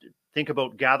data, think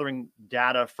about gathering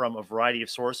data from a variety of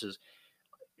sources,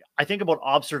 I think about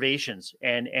observations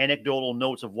and anecdotal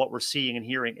notes of what we're seeing and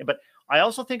hearing. But I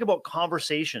also think about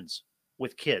conversations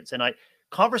with kids. And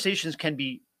conversations can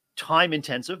be time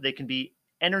intensive. They can be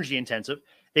energy intensive.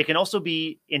 They can also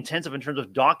be intensive in terms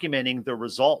of documenting the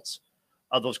results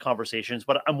of those conversations.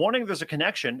 But I'm wondering if there's a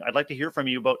connection. I'd like to hear from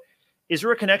you about, is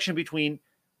there a connection between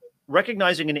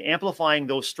recognizing and amplifying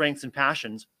those strengths and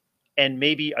passions and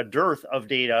maybe a dearth of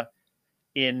data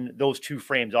in those two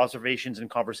frames, observations and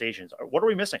conversations? What are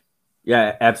we missing?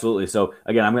 Yeah, absolutely. So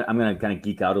again, I'm going to kind of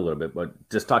geek out a little bit, but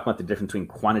just talk about the difference between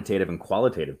quantitative and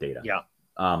qualitative data. Yeah.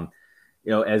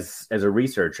 As a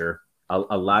researcher,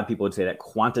 a lot of people would say that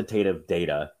quantitative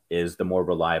data is the more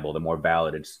reliable, the more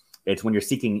valid. It's when you're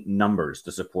seeking numbers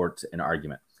to support an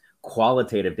argument.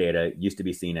 Qualitative data used to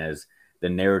be seen as the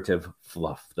narrative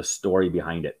fluff, the story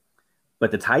behind it.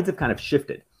 But the tides have kind of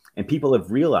shifted, and people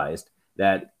have realized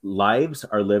that lives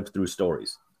are lived through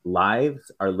stories.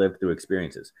 Lives are lived through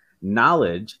experiences.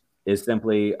 Knowledge is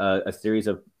simply a series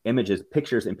of images,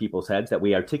 pictures in people's heads that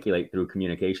we articulate through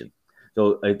communication.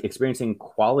 So experiencing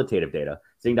qualitative data,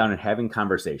 sitting down and having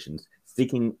conversations,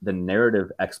 seeking the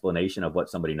narrative explanation of what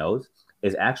somebody knows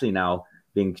is actually now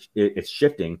it's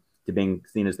shifting to being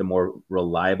seen as the more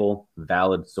reliable,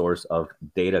 valid source of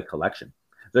data collection.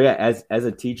 So yeah, as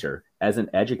a teacher, as an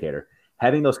educator,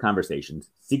 having those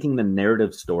conversations, seeking the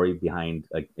narrative story behind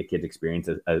a kid's experience,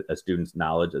 a student's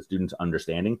knowledge, a student's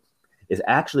understanding, is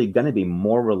actually going to be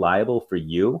more reliable for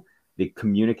you, the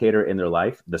communicator in their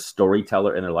life, the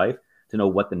storyteller in their life, to know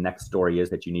what the next story is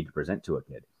that you need to present to a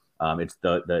kid. It's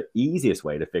the easiest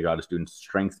way to figure out a student's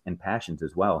strengths and passions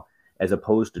as well, as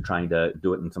opposed to trying to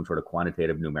do it in some sort of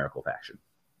quantitative numerical fashion.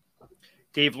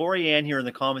 Dave, Lori Ann here in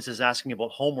the comments is asking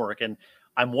about homework, and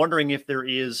I'm wondering if there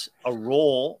is a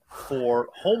role for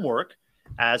homework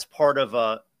as part of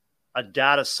a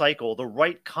data cycle, the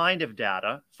right kind of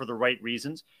data for the right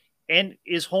reasons. And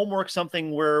is homework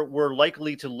something where we're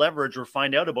likely to leverage or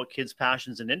find out about kids'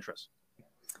 passions and interests?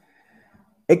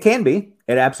 It can be.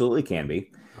 It absolutely can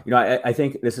be. I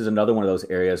think this is another one of those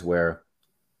areas where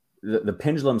the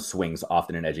pendulum swings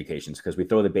often in education because we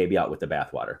throw the baby out with the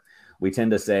bathwater. We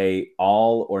tend to say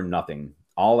all or nothing,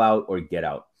 all out or get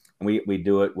out. And we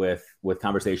do it with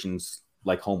conversations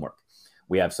like homework.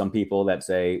 We have some people that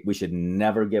say we should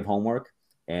never give homework,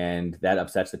 and that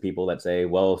upsets the people that say,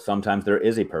 well, sometimes there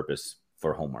is a purpose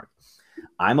for homework.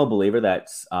 I'm a believer that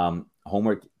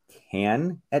homework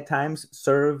can at times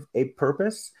serve a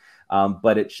purpose,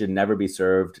 but it should never be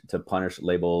served to punish,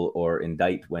 label, or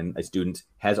indict when a student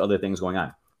has other things going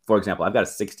on. For example, I've got a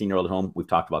 16-year-old at home. We've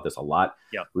talked about this a lot.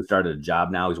 Yeah. We've started a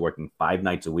job now. He's working 5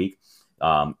 nights a week.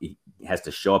 He has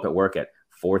to show up at work at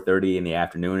 4:30 in the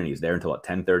afternoon, and he's there until at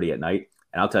 10:30 at night.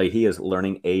 And I'll tell you, he is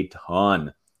learning a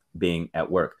ton being at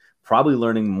work. Probably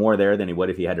learning more there than he would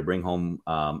if he had to bring home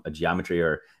a geometry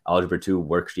or algebra 2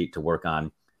 worksheet to work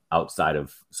on outside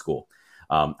of school.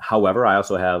 However, I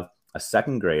also have a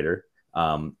second grader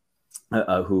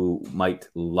who might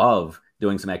love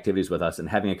doing some activities with us and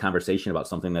having a conversation about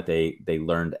something that they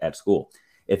learned at school.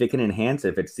 If it can enhance,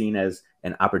 if it's seen as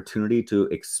an opportunity to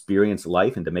experience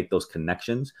life and to make those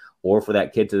connections, or for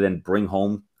that kid to then bring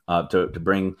home, to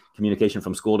bring communication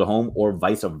from school to home or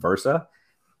vice versa,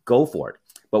 go for it.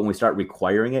 But when we start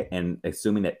requiring it and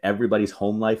assuming that everybody's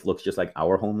home life looks just like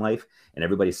our home life and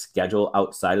everybody's schedule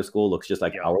outside of school looks just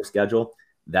like our schedule,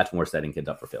 that's when we're setting kids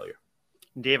up for failure.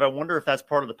 Dave, I wonder if that's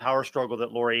part of the power struggle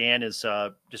that Lori Ann is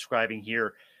describing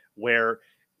here, where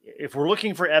if we're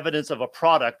looking for evidence of a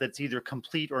product that's either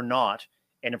complete or not,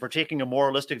 and if we're taking a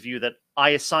moralistic view that I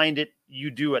assigned it,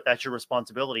 you do it, that's your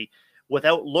responsibility,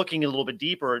 without looking a little bit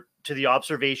deeper to the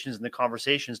observations and the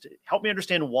conversations to help me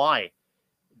understand why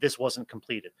this wasn't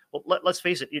completed. Well, let's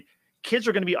face it, kids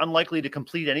are going to be unlikely to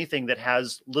complete anything that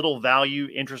has little value,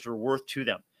 interest, or worth to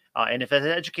them. And if as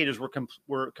educators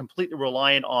we're completely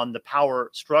reliant on the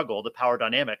power struggle, the power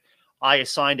dynamic, I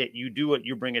assigned it, you do it,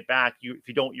 you bring it back. If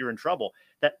you don't, you're in trouble.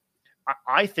 That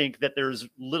I think that there's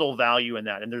little value in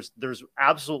that, and there's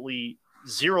absolutely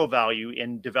zero value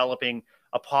in developing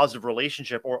a positive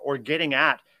relationship or getting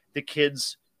at the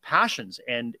kids' passions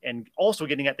and also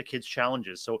getting at the kids'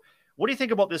 challenges. So what do you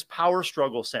think about this power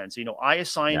struggle sense? I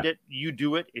assigned it, you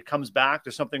do it, it comes back,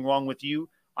 there's something wrong with you.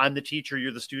 I'm the teacher,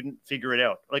 you're the student, figure it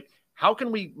out. Like, how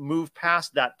can we move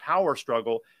past that power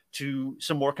struggle to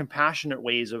some more compassionate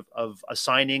ways of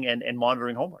assigning and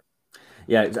monitoring homework?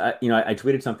 Yeah, I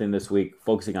tweeted something this week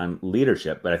focusing on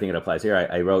leadership, but I think it applies here.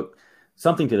 I wrote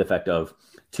something to the effect of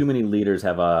too many leaders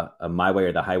have a my way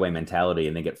or the highway mentality,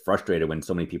 and they get frustrated when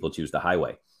so many people choose the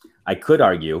highway. I could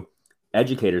argue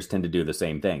educators tend to do the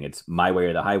same thing. It's my way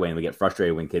or the highway, and we get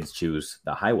frustrated when kids choose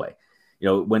the highway.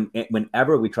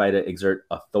 Whenever we try to exert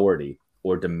authority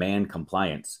or demand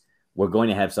compliance, we're going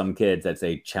to have some kids that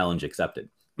say challenge accepted,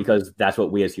 because that's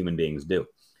what we as human beings do.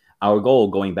 Our goal,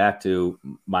 going back to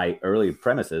my early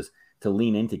premises, to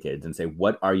lean into kids and say,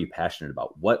 what are you passionate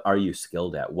about? What are you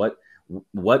skilled at?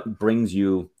 What brings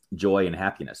you joy and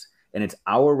happiness? And it's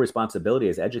our responsibility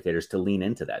as educators to lean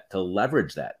into that, to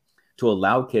leverage that, to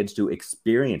allow kids to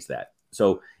experience that.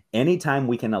 So anytime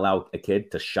we can allow a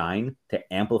kid to shine,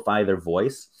 to amplify their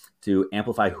voice, to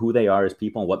amplify who they are as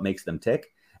people and what makes them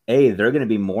tick, they're going to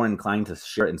be more inclined to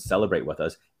share and celebrate with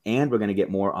us. And we're going to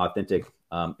get more authentic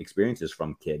experiences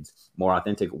from kids, more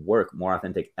authentic work, more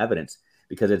authentic evidence,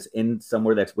 because it's in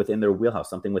somewhere that's within their wheelhouse,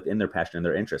 something within their passion and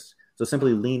their interests. So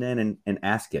simply lean in and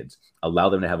ask kids, allow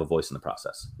them to have a voice in the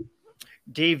process.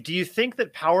 Dave, do you think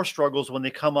that power struggles, when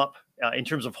they come up in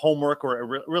terms of homework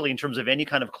or really in terms of any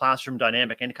kind of classroom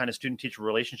dynamic, any kind of student-teacher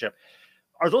relationship,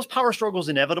 are those power struggles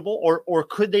inevitable, or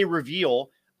could they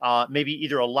reveal maybe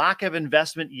either a lack of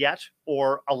investment yet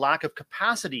or a lack of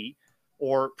capacity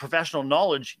or professional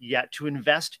knowledge yet to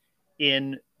invest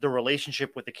in the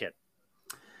relationship with the kid?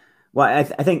 Well, I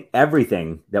think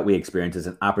everything that we experience is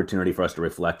an opportunity for us to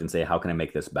reflect and say, how can I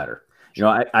make this better?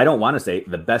 I don't want to say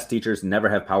the best teachers never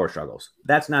have power struggles.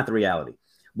 That's not the reality.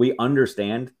 We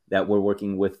understand that we're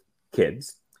working with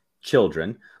kids,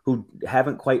 children who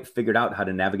haven't quite figured out how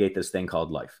to navigate this thing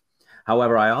called life.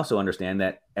 However, I also understand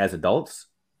that as adults,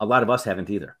 a lot of us haven't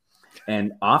either.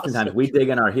 And oftentimes we dig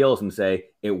in our heels and say,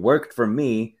 it worked for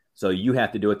me, so you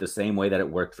have to do it the same way that it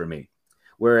worked for me.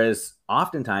 Whereas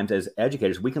oftentimes as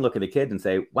educators, we can look at the kid and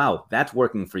say, wow, that's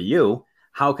working for you.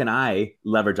 How can I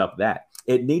leverage up that?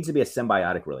 It needs to be a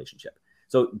symbiotic relationship.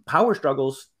 So power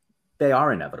struggles, they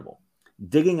are inevitable.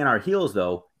 Digging in our heels,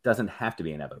 though, doesn't have to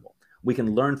be inevitable. We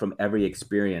can learn from every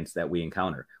experience that we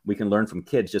encounter. We can learn from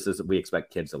kids just as we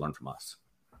expect kids to learn from us.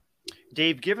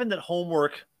 Dave, given that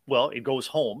homework, well, it goes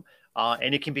home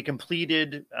and it can be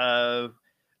completed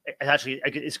actually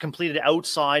it's completed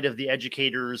outside of the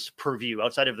educator's purview,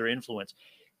 outside of their influence.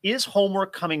 Is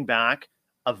homework coming back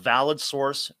a valid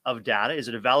source of data? Is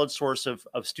it a valid source of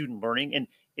student learning? And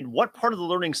in what part of the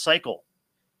learning cycle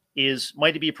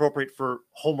might it be appropriate for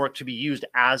homework to be used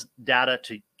as data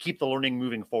to keep the learning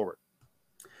moving forward?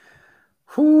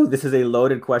 This is a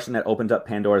loaded question that opens up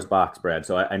Pandora's box, Brad.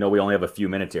 So I know we only have a few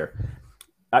minutes here.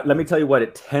 Let me tell you what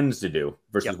it tends to do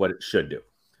versus what it should do.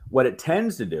 What it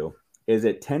tends to do is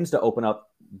it tends to open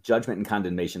up judgment and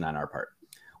condemnation on our part.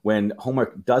 When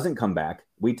homework doesn't come back,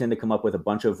 we tend to come up with a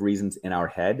bunch of reasons in our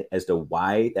head as to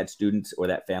why that student or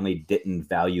that family didn't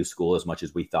value school as much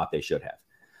as we thought they should have.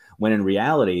 When in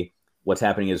reality, what's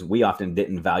happening is we often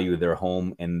didn't value their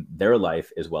home and their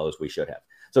life as well as we should have.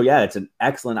 So yeah, it's an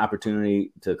excellent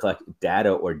opportunity to collect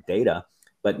data or data,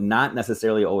 but not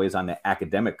necessarily always on the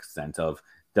academic sense of,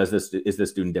 is this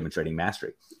student demonstrating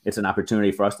mastery? It's an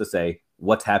opportunity for us to say,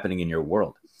 what's happening in your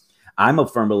world? I'm a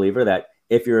firm believer that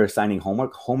if you're assigning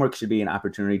homework should be an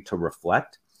opportunity to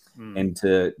reflect and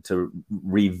to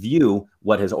review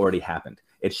what has already happened.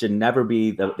 It should never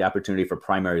be the opportunity for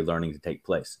primary learning to take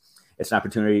place. It's an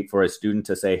opportunity for a student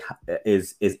to say,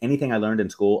 is anything I learned in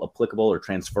school applicable or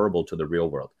transferable to the real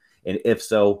world? And if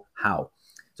so, how?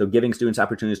 So giving students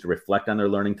opportunities to reflect on their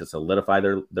learning, to solidify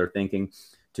their thinking,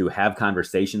 to have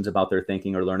conversations about their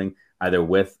thinking or learning, either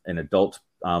with an adult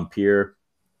peer,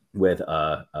 with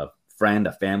a friend,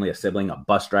 a family, a sibling, a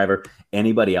bus driver,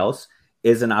 anybody else,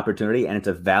 is an opportunity, and it's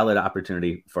a valid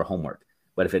opportunity for homework.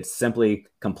 But if it's simply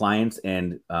compliance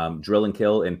and drill and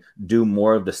kill and do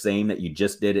more of the same that you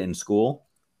just did in school,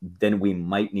 then we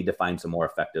might need to find some more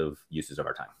effective uses of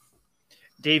our time.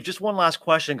 Dave, just one last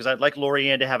question, because I'd like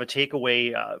Lori-Ann to have a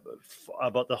takeaway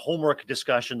about the homework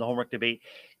discussion, the homework debate.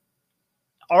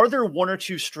 Are there one or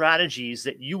two strategies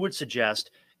that you would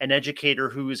suggest an educator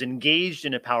who is engaged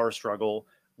in a power struggle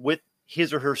with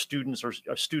his or her students or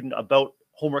a student about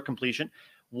homework completion?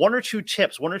 One or two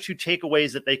tips, one or two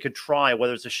takeaways that they could try,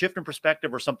 whether it's a shift in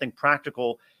perspective or something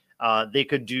practical they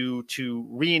could do to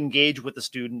re-engage with the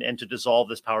student and to dissolve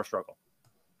this power struggle?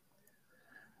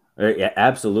 Yeah,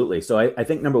 absolutely. So I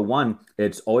think number one,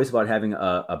 it's always about having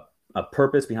a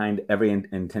purpose behind every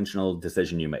intentional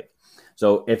decision you make.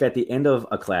 So if at the end of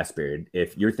a class period,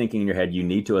 if you're thinking in your head, you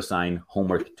need to assign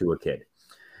homework to a kid,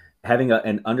 having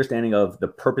an understanding of the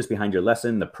purpose behind your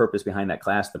lesson, the purpose behind that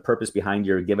class, the purpose behind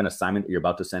your given assignment that you're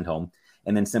about to send home,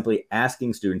 and then simply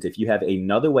asking students, if you have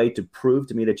another way to prove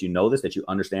to me that you know this, that you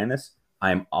understand this,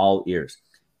 I am all ears.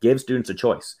 Give students a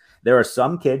choice. There are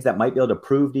some kids that might be able to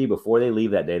prove to you before they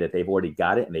leave that day that they've already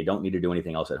got it and they don't need to do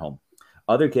anything else at home.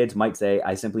 Other kids might say,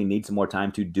 I simply need some more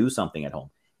time to do something at home.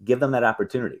 Give them that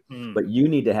opportunity. But you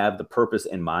need to have the purpose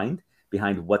in mind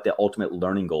behind what the ultimate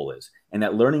learning goal is. And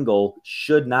that learning goal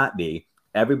should not be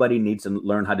everybody needs to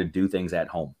learn how to do things at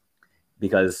home.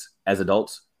 Because as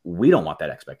adults, we don't want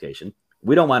that expectation.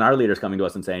 We don't want our leaders coming to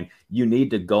us and saying, you need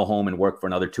to go home and work for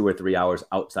another 2 or 3 hours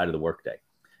outside of the workday.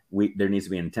 There needs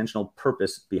to be an intentional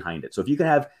purpose behind it. So if you can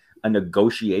have a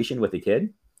negotiation with a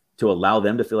kid to allow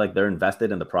them to feel like they're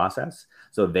invested in the process,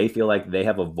 so they feel like they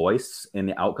have a voice in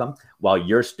the outcome, while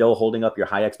you're still holding up your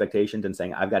high expectations and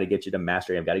saying, I've got to get you to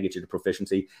mastery, I've got to get you to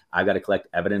proficiency, I've got to collect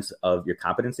evidence of your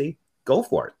competency, go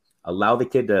for it. Allow the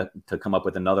kid to come up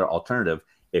with another alternative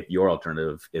if your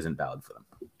alternative isn't valid for them.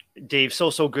 Dave,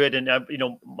 so good. And,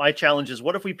 my challenge is,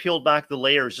 what if we peeled back the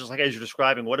layers, just like as you're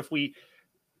describing? What if we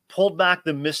pulled back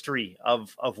the mystery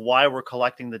of why we're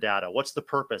collecting the data? What's the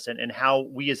purpose? And how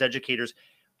we as educators,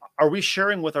 are we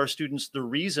sharing with our students the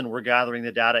reason we're gathering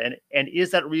the data? And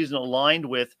is that reason aligned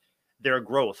with their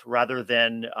growth rather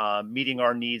than meeting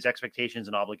our needs, expectations,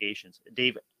 and obligations?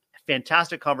 Dave,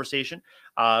 fantastic conversation.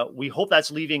 We hope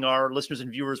that's leaving our listeners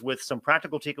and viewers with some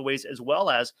practical takeaways, as well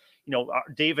as,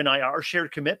 Dave and I, our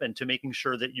shared commitment to making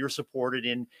sure that you're supported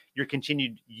in your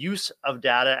continued use of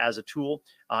data as a tool,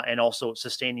 and also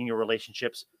sustaining your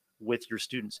relationships with your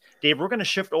students. Dave, we're going to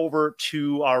shift over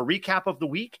to our recap of the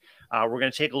week. We're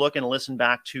going to take a look and listen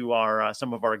back to our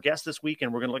some of our guests this week,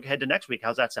 and we're going to look ahead to next week.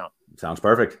 How's that sound? Sounds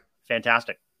perfect.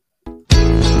 Fantastic.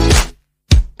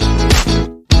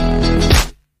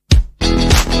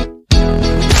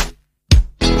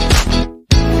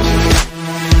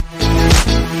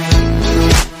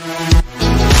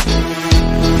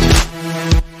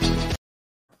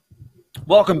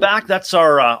 Welcome back. That's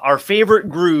our favorite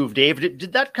groove, Dave.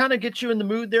 Did that kind of get you in the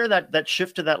mood there? That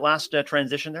shift to that last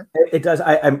transition there? It does.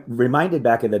 I'm reminded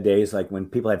back in the days, like when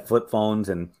people had flip phones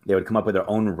and they would come up with their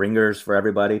own ringers for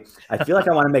everybody. I feel like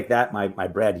I want to make that my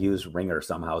Brad Hughes ringer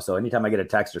somehow. So anytime I get a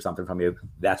text or something from you,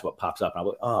 that's what pops up. And I'm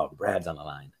like, oh, Brad's on the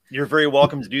line. You're very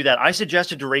welcome to do that. I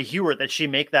suggested to Ray Hewart that she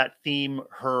make that theme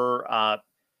her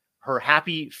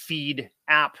Happy Feed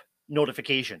app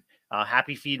notification.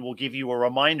 Happy Feed will give you a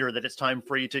reminder that it's time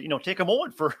for you to, take a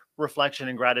moment for reflection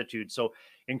and gratitude. So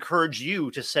encourage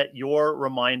you to set your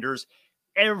reminders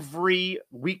every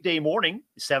weekday morning,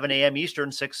 7 a.m. Eastern,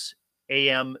 6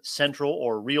 a.m. Central,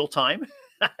 or real time,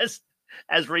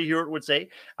 as Ray Hewart would say,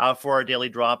 for our daily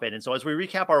drop-in. And so as we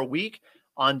recap our week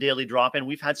on Daily Drop-In,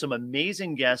 we've had some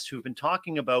amazing guests who've been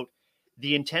talking about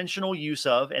the intentional use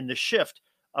of and the shift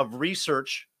of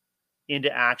research into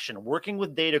action, working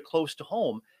with data close to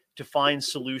home to find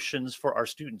solutions for our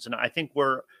students. And I think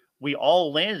where we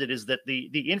all landed is that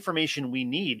the information we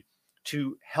need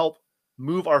to help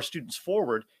move our students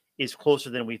forward is closer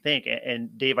than we think.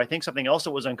 And Dave, I think something else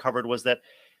that was uncovered was that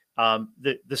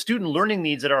the student learning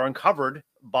needs that are uncovered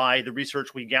by the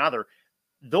research we gather,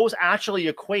 those actually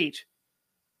equate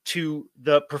to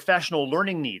the professional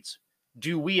learning needs.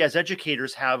 Do we as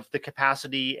educators have the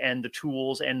capacity and the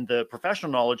tools and the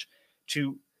professional knowledge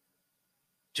to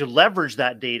leverage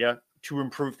that data to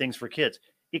improve things for kids?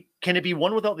 Can it be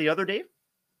one without the other, Dave?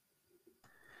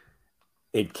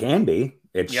 It can be.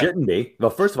 It shouldn't be. Well,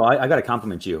 first of all, I got to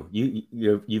compliment you.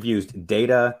 You've used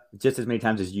data just as many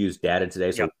times as you used data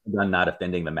today. So I'm not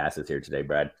offending the masses here today,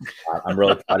 Brad. I'm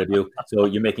really proud of you. So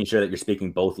you're making sure that you're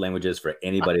speaking both languages for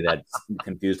anybody that's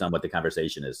confused on what the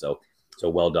conversation is. So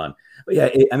well done. But yeah,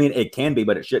 it can be,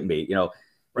 but it shouldn't be.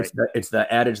 Right. It's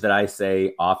the adage that I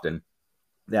say often,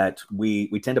 that we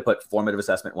tend to put formative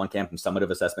assessment in one camp and summative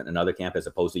assessment in another camp, as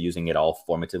opposed to using it all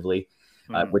formatively,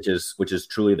 which is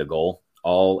truly the goal.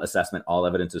 All assessment, all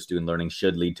evidence of student learning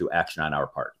should lead to action on our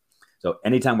part. So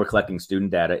anytime we're collecting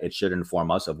student data, it should inform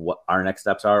us of what our next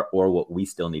steps are, or what we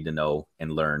still need to know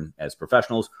and learn as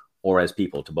professionals or as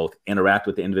people, to both interact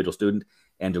with the individual student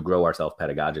and to grow ourselves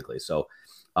pedagogically. So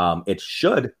they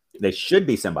should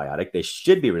be symbiotic, they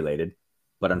should be related,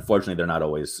 but unfortunately they're not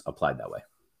always applied that way.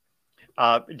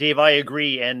 Dave, I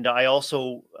agree. And I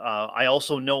also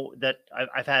know that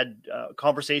I've had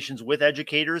conversations with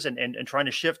educators and trying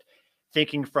to shift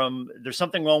thinking from there's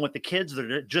something wrong with the kids,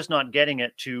 they're just not getting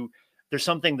it, to there's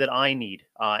something that I need.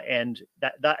 And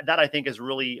that I think is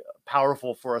really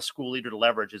powerful for a school leader to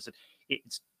leverage. Is that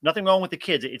it's nothing wrong with the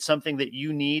kids. It's something that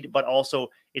you need, but also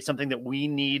it's something that we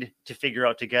need to figure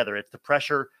out together. It's the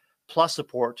pressure plus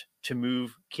support to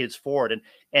move kids forward.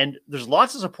 And there's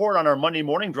lots of support on our Monday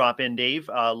morning drop-in, Dave.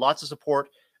 Lots of support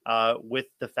with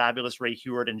the fabulous Ray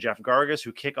Hewart and Jeff Gargas,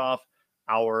 who kick off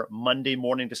our Monday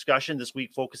morning discussion this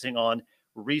week, focusing on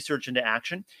research into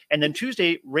action. And then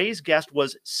Tuesday, Ray's guest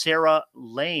was Sarah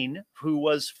Lane, who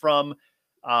was from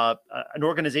an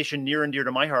organization near and dear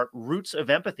to my heart, Roots of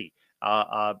Empathy,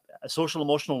 a social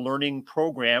emotional learning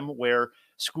program where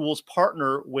schools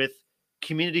partner with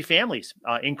community families,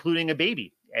 including a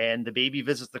baby. And the baby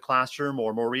visits the classroom,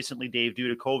 or more recently, Dave, due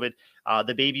to COVID,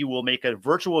 the baby will make a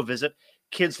virtual visit.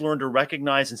 Kids learn to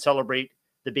recognize and celebrate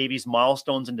the baby's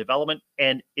milestones in development,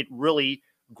 and it really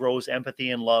grows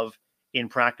empathy and love in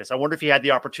practice. I wonder if you had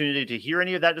the opportunity to hear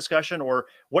any of that discussion, or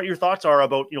what your thoughts are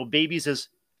about, babies as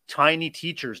tiny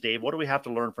teachers, Dave. What do we have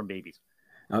to learn from babies?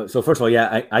 So first of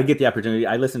all, I get the opportunity.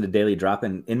 I listen to Daily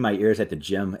Drop-In in my ears at the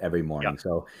gym every morning. Yep.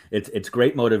 So it's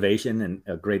great motivation and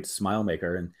a great smile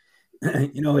maker. And,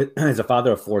 as a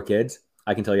father of 4 kids,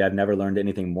 I can tell you I've never learned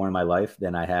anything more in my life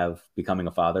than I have becoming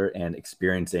a father and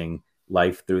experiencing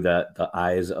life through the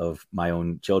eyes of my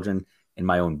own children and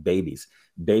my own babies.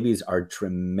 Babies are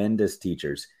tremendous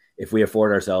teachers. If we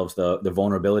afford ourselves the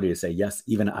vulnerability to say, yes,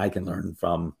 even I can learn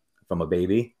from a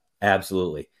baby,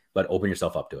 absolutely. But open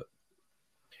yourself up to it.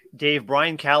 Dave,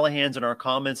 Brian Callahan's in our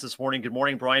comments this morning. Good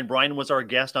morning, Brian. Brian was our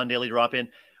guest on Daily Drop-In.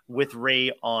 with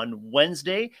Ray on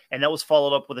Wednesday, and that was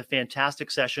followed up with a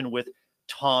fantastic session with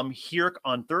Tom Hirk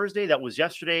on Thursday. That was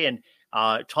yesterday, and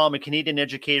Tom, a Canadian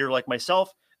educator like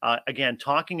myself, again,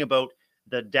 talking about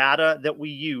the data that we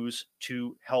use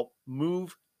to help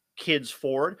move kids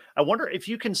forward. I wonder if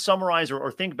you can summarize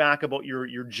or think back about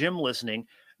your gym listening,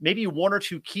 maybe one or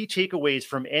two key takeaways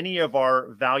from any of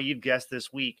our valued guests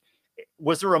this week.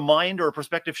 Was there a mind or a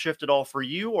perspective shift at all for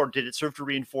you, or did it serve to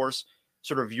reinforce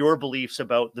sort of your beliefs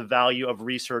about the value of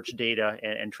research data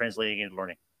and translating it into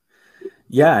learning?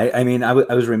 Yeah, I mean, I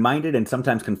was reminded and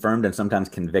sometimes confirmed and sometimes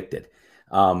convicted.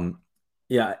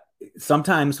 Yeah,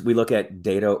 sometimes we look at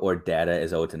data or data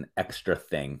as though it's an extra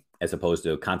thing as opposed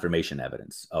to confirmation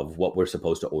evidence of what we're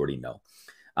supposed to already know.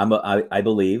 I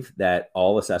believe that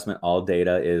all assessment, all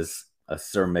data is a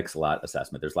Sir Mix-a-Lot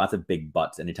assessment. There's lots of big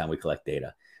buts anytime we collect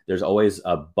data. There's always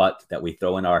a but that we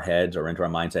throw in our heads or into our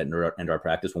mindset and into our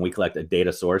practice when we collect a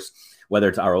data source, whether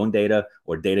it's our own data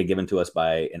or data given to us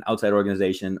by an outside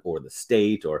organization or the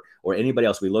state or anybody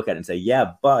else we look at and say,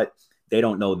 yeah, but they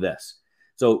don't know this.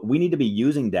 So we need to be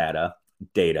using data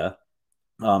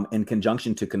in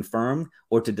conjunction to confirm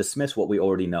or to dismiss what we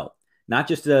already know. Not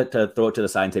just to throw it to the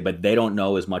side and say, but they don't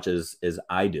know as much as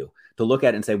I do. To look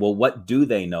at it and say, well, what do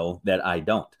they know that I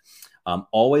don't?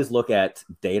 Always look at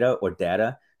data or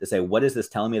data to say, what is this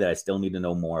telling me that I still need to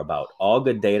know more about? All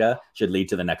good data should lead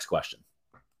to the next question.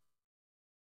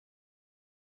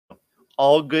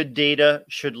 All good data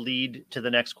should lead to the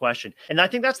next question. And I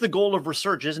think that's the goal of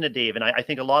research, isn't it, Dave? And I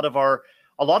think a lot of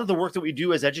the work that we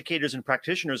do as educators and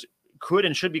practitioners could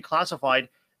and should be classified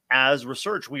as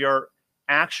research. We are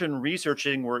action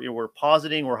researching, we're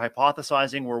positing, we're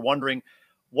hypothesizing, we're wondering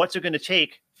what's it going to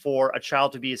take for a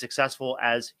child to be as successful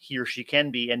as he or she can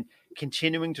be, and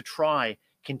continuing to try,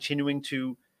 continuing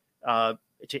to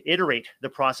iterate the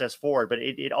process forward. But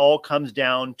it all comes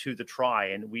down to the try.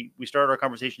 And we started our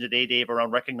conversation today, Dave,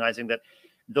 around recognizing that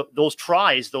those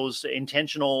tries, those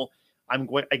intentional, I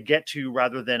get to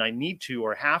rather than I need to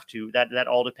or have to, that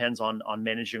all depends on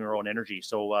managing our own energy.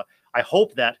 So I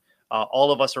hope that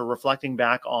all of us are reflecting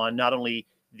back on not only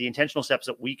the intentional steps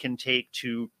that we can take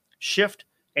to shift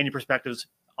any perspectives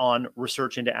on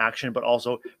research into action, but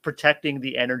also protecting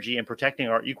the energy and protecting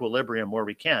our equilibrium where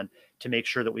we can to make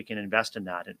sure that we can invest in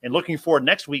that. And looking forward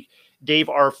next week, Dave,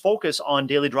 our focus on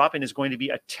Daily Drop-In is going to be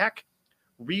a tech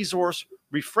resource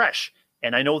refresh.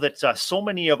 And I know that so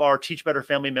many of our Teach Better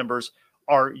family members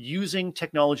are using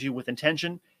technology with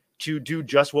intention to do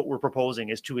just what we're proposing,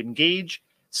 is to engage,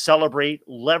 celebrate,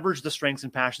 leverage the strengths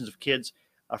and passions of kids.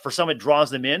 For some, it draws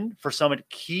them in. For some, it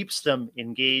keeps them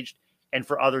engaged. And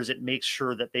for others, it makes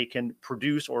sure that they can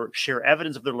produce or share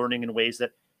evidence of their learning in ways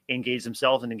that engage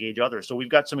themselves and engage others. So we've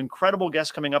got some incredible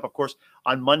guests coming up. Of course,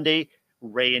 on Monday,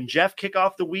 Ray and Jeff kick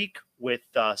off the week with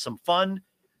some fun,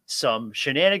 some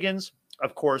shenanigans.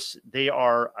 Of course, they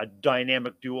are a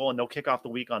dynamic duo, and they'll kick off the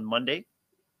week on Monday.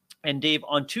 And Dave,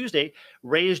 on Tuesday,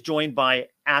 Ray is joined by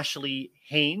Ashley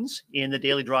Haynes in the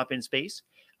Daily Drop-In space.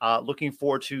 Looking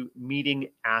forward to meeting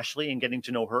Ashley and getting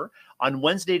to know her. On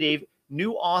Wednesday, Dave,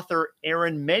 new author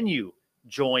Aaron Menu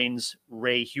joins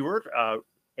Ray Huard.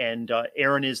 And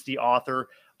Aaron is the author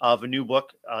of a new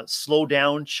book, Slow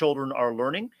Down, Children Are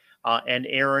Learning. And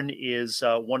Aaron is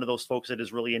one of those folks that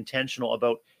is really intentional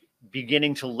about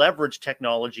beginning to leverage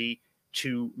technology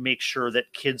to make sure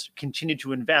that kids continue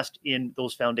to invest in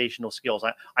those foundational skills.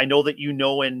 I know that you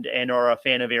know and are a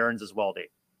fan of Aaron's as well, Dave.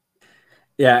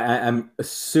 Yeah, I'm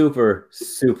super,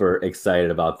 super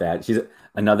excited about that. She's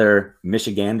another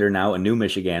Michigander now, a new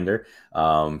Michigander,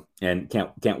 and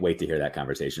can't wait to hear that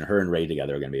conversation. Her and Ray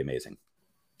together are going to be amazing.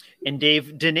 And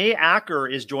Dave, Danae Acker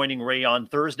is joining Ray on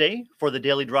Thursday for the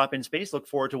Daily Drop-In space. Look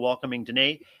forward to welcoming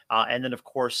Danae. And then, of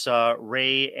course,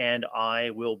 Ray and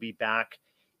I will be back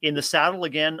in the saddle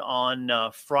again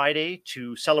on Friday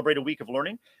to celebrate a week of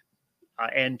learning.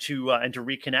 And to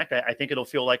reconnect. I think it'll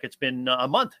feel like it's been a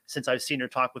month since I've seen her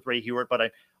talk with Ray Huard,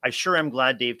 but I sure am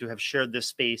glad, Dave, to have shared this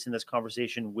space and this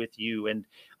conversation with you. And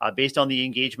based on the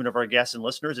engagement of our guests and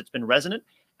listeners, it's been resonant,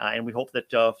 and we hope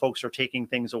that folks are taking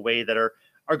things away that are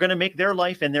going to make their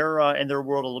life and their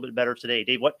world a little bit better today.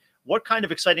 Dave, what kind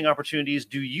of exciting opportunities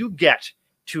do you get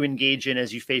to engage in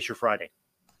as you face your Friday?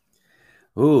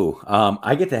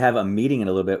 I get to have a meeting in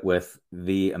a little bit with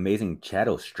the amazing Chad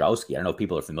Ostrowski. I don't know if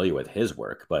people are familiar with his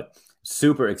work, but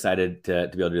super excited to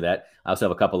be able to do that. I also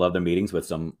have a couple other meetings with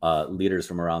some leaders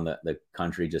from around the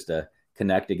country just to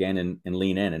connect again and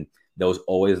lean in. And those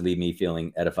always leave me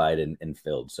feeling edified and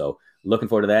filled. So looking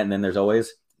forward to that. And then there's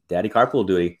always daddy carpool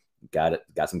duty. Got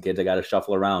some kids I got to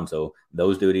shuffle around. So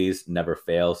those duties never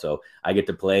fail. So I get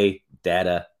to play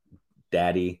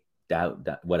daddy,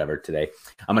 whatever today.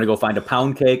 I'm going to go find a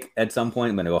pound cake at some point.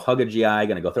 I'm going to go hug a GI,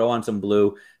 going to go throw on some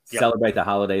blue, celebrate the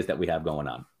holidays that we have going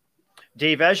on.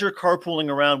 Dave, as you're carpooling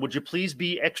around, would you please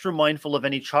be extra mindful of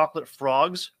any chocolate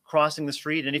frogs crossing the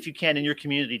street? And if you can, in your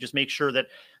community, just make sure that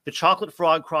the chocolate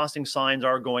frog crossing signs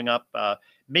are going up.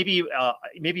 Maybe you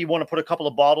want to put a couple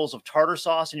of bottles of tartar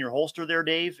sauce in your holster there,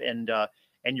 Dave, and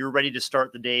you're ready to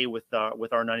start the day with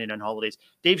our 99 holidays.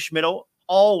 Dave Schmittou,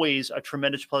 always a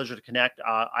tremendous pleasure to connect.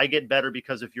 I get better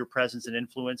because of your presence and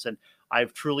influence, and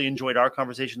I've truly enjoyed our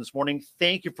conversation this morning.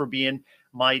 Thank you for being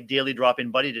my daily drop-in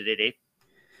buddy today, Dave.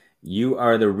 You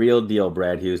are the real deal,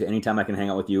 Brad Hughes. Anytime I can hang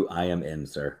out with you, I am in,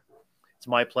 sir. It's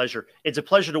my pleasure. It's a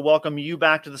pleasure to welcome you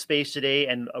back to the space today,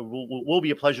 and will be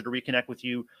a pleasure to reconnect with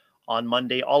you on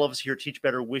Monday. All of us here at Teach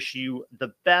Better wish you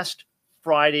the best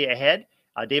Friday ahead.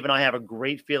 Dave and I have a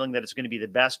great feeling that it's going to be the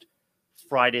best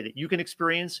Friday that you can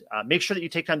experience. Make sure that you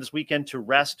take time this weekend to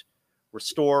rest,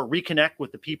 restore, reconnect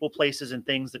with the people, places, and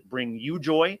things that bring you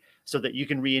joy so that you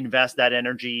can reinvest that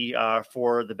energy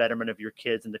for the betterment of your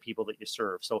kids and the people that you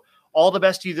serve. So all the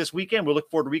best to you this weekend. We look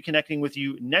forward to reconnecting with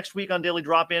you next week on Daily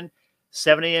Drop-In,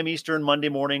 7 a.m. Eastern, Monday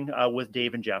morning with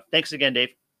Dave and Jeff. Thanks again, Dave.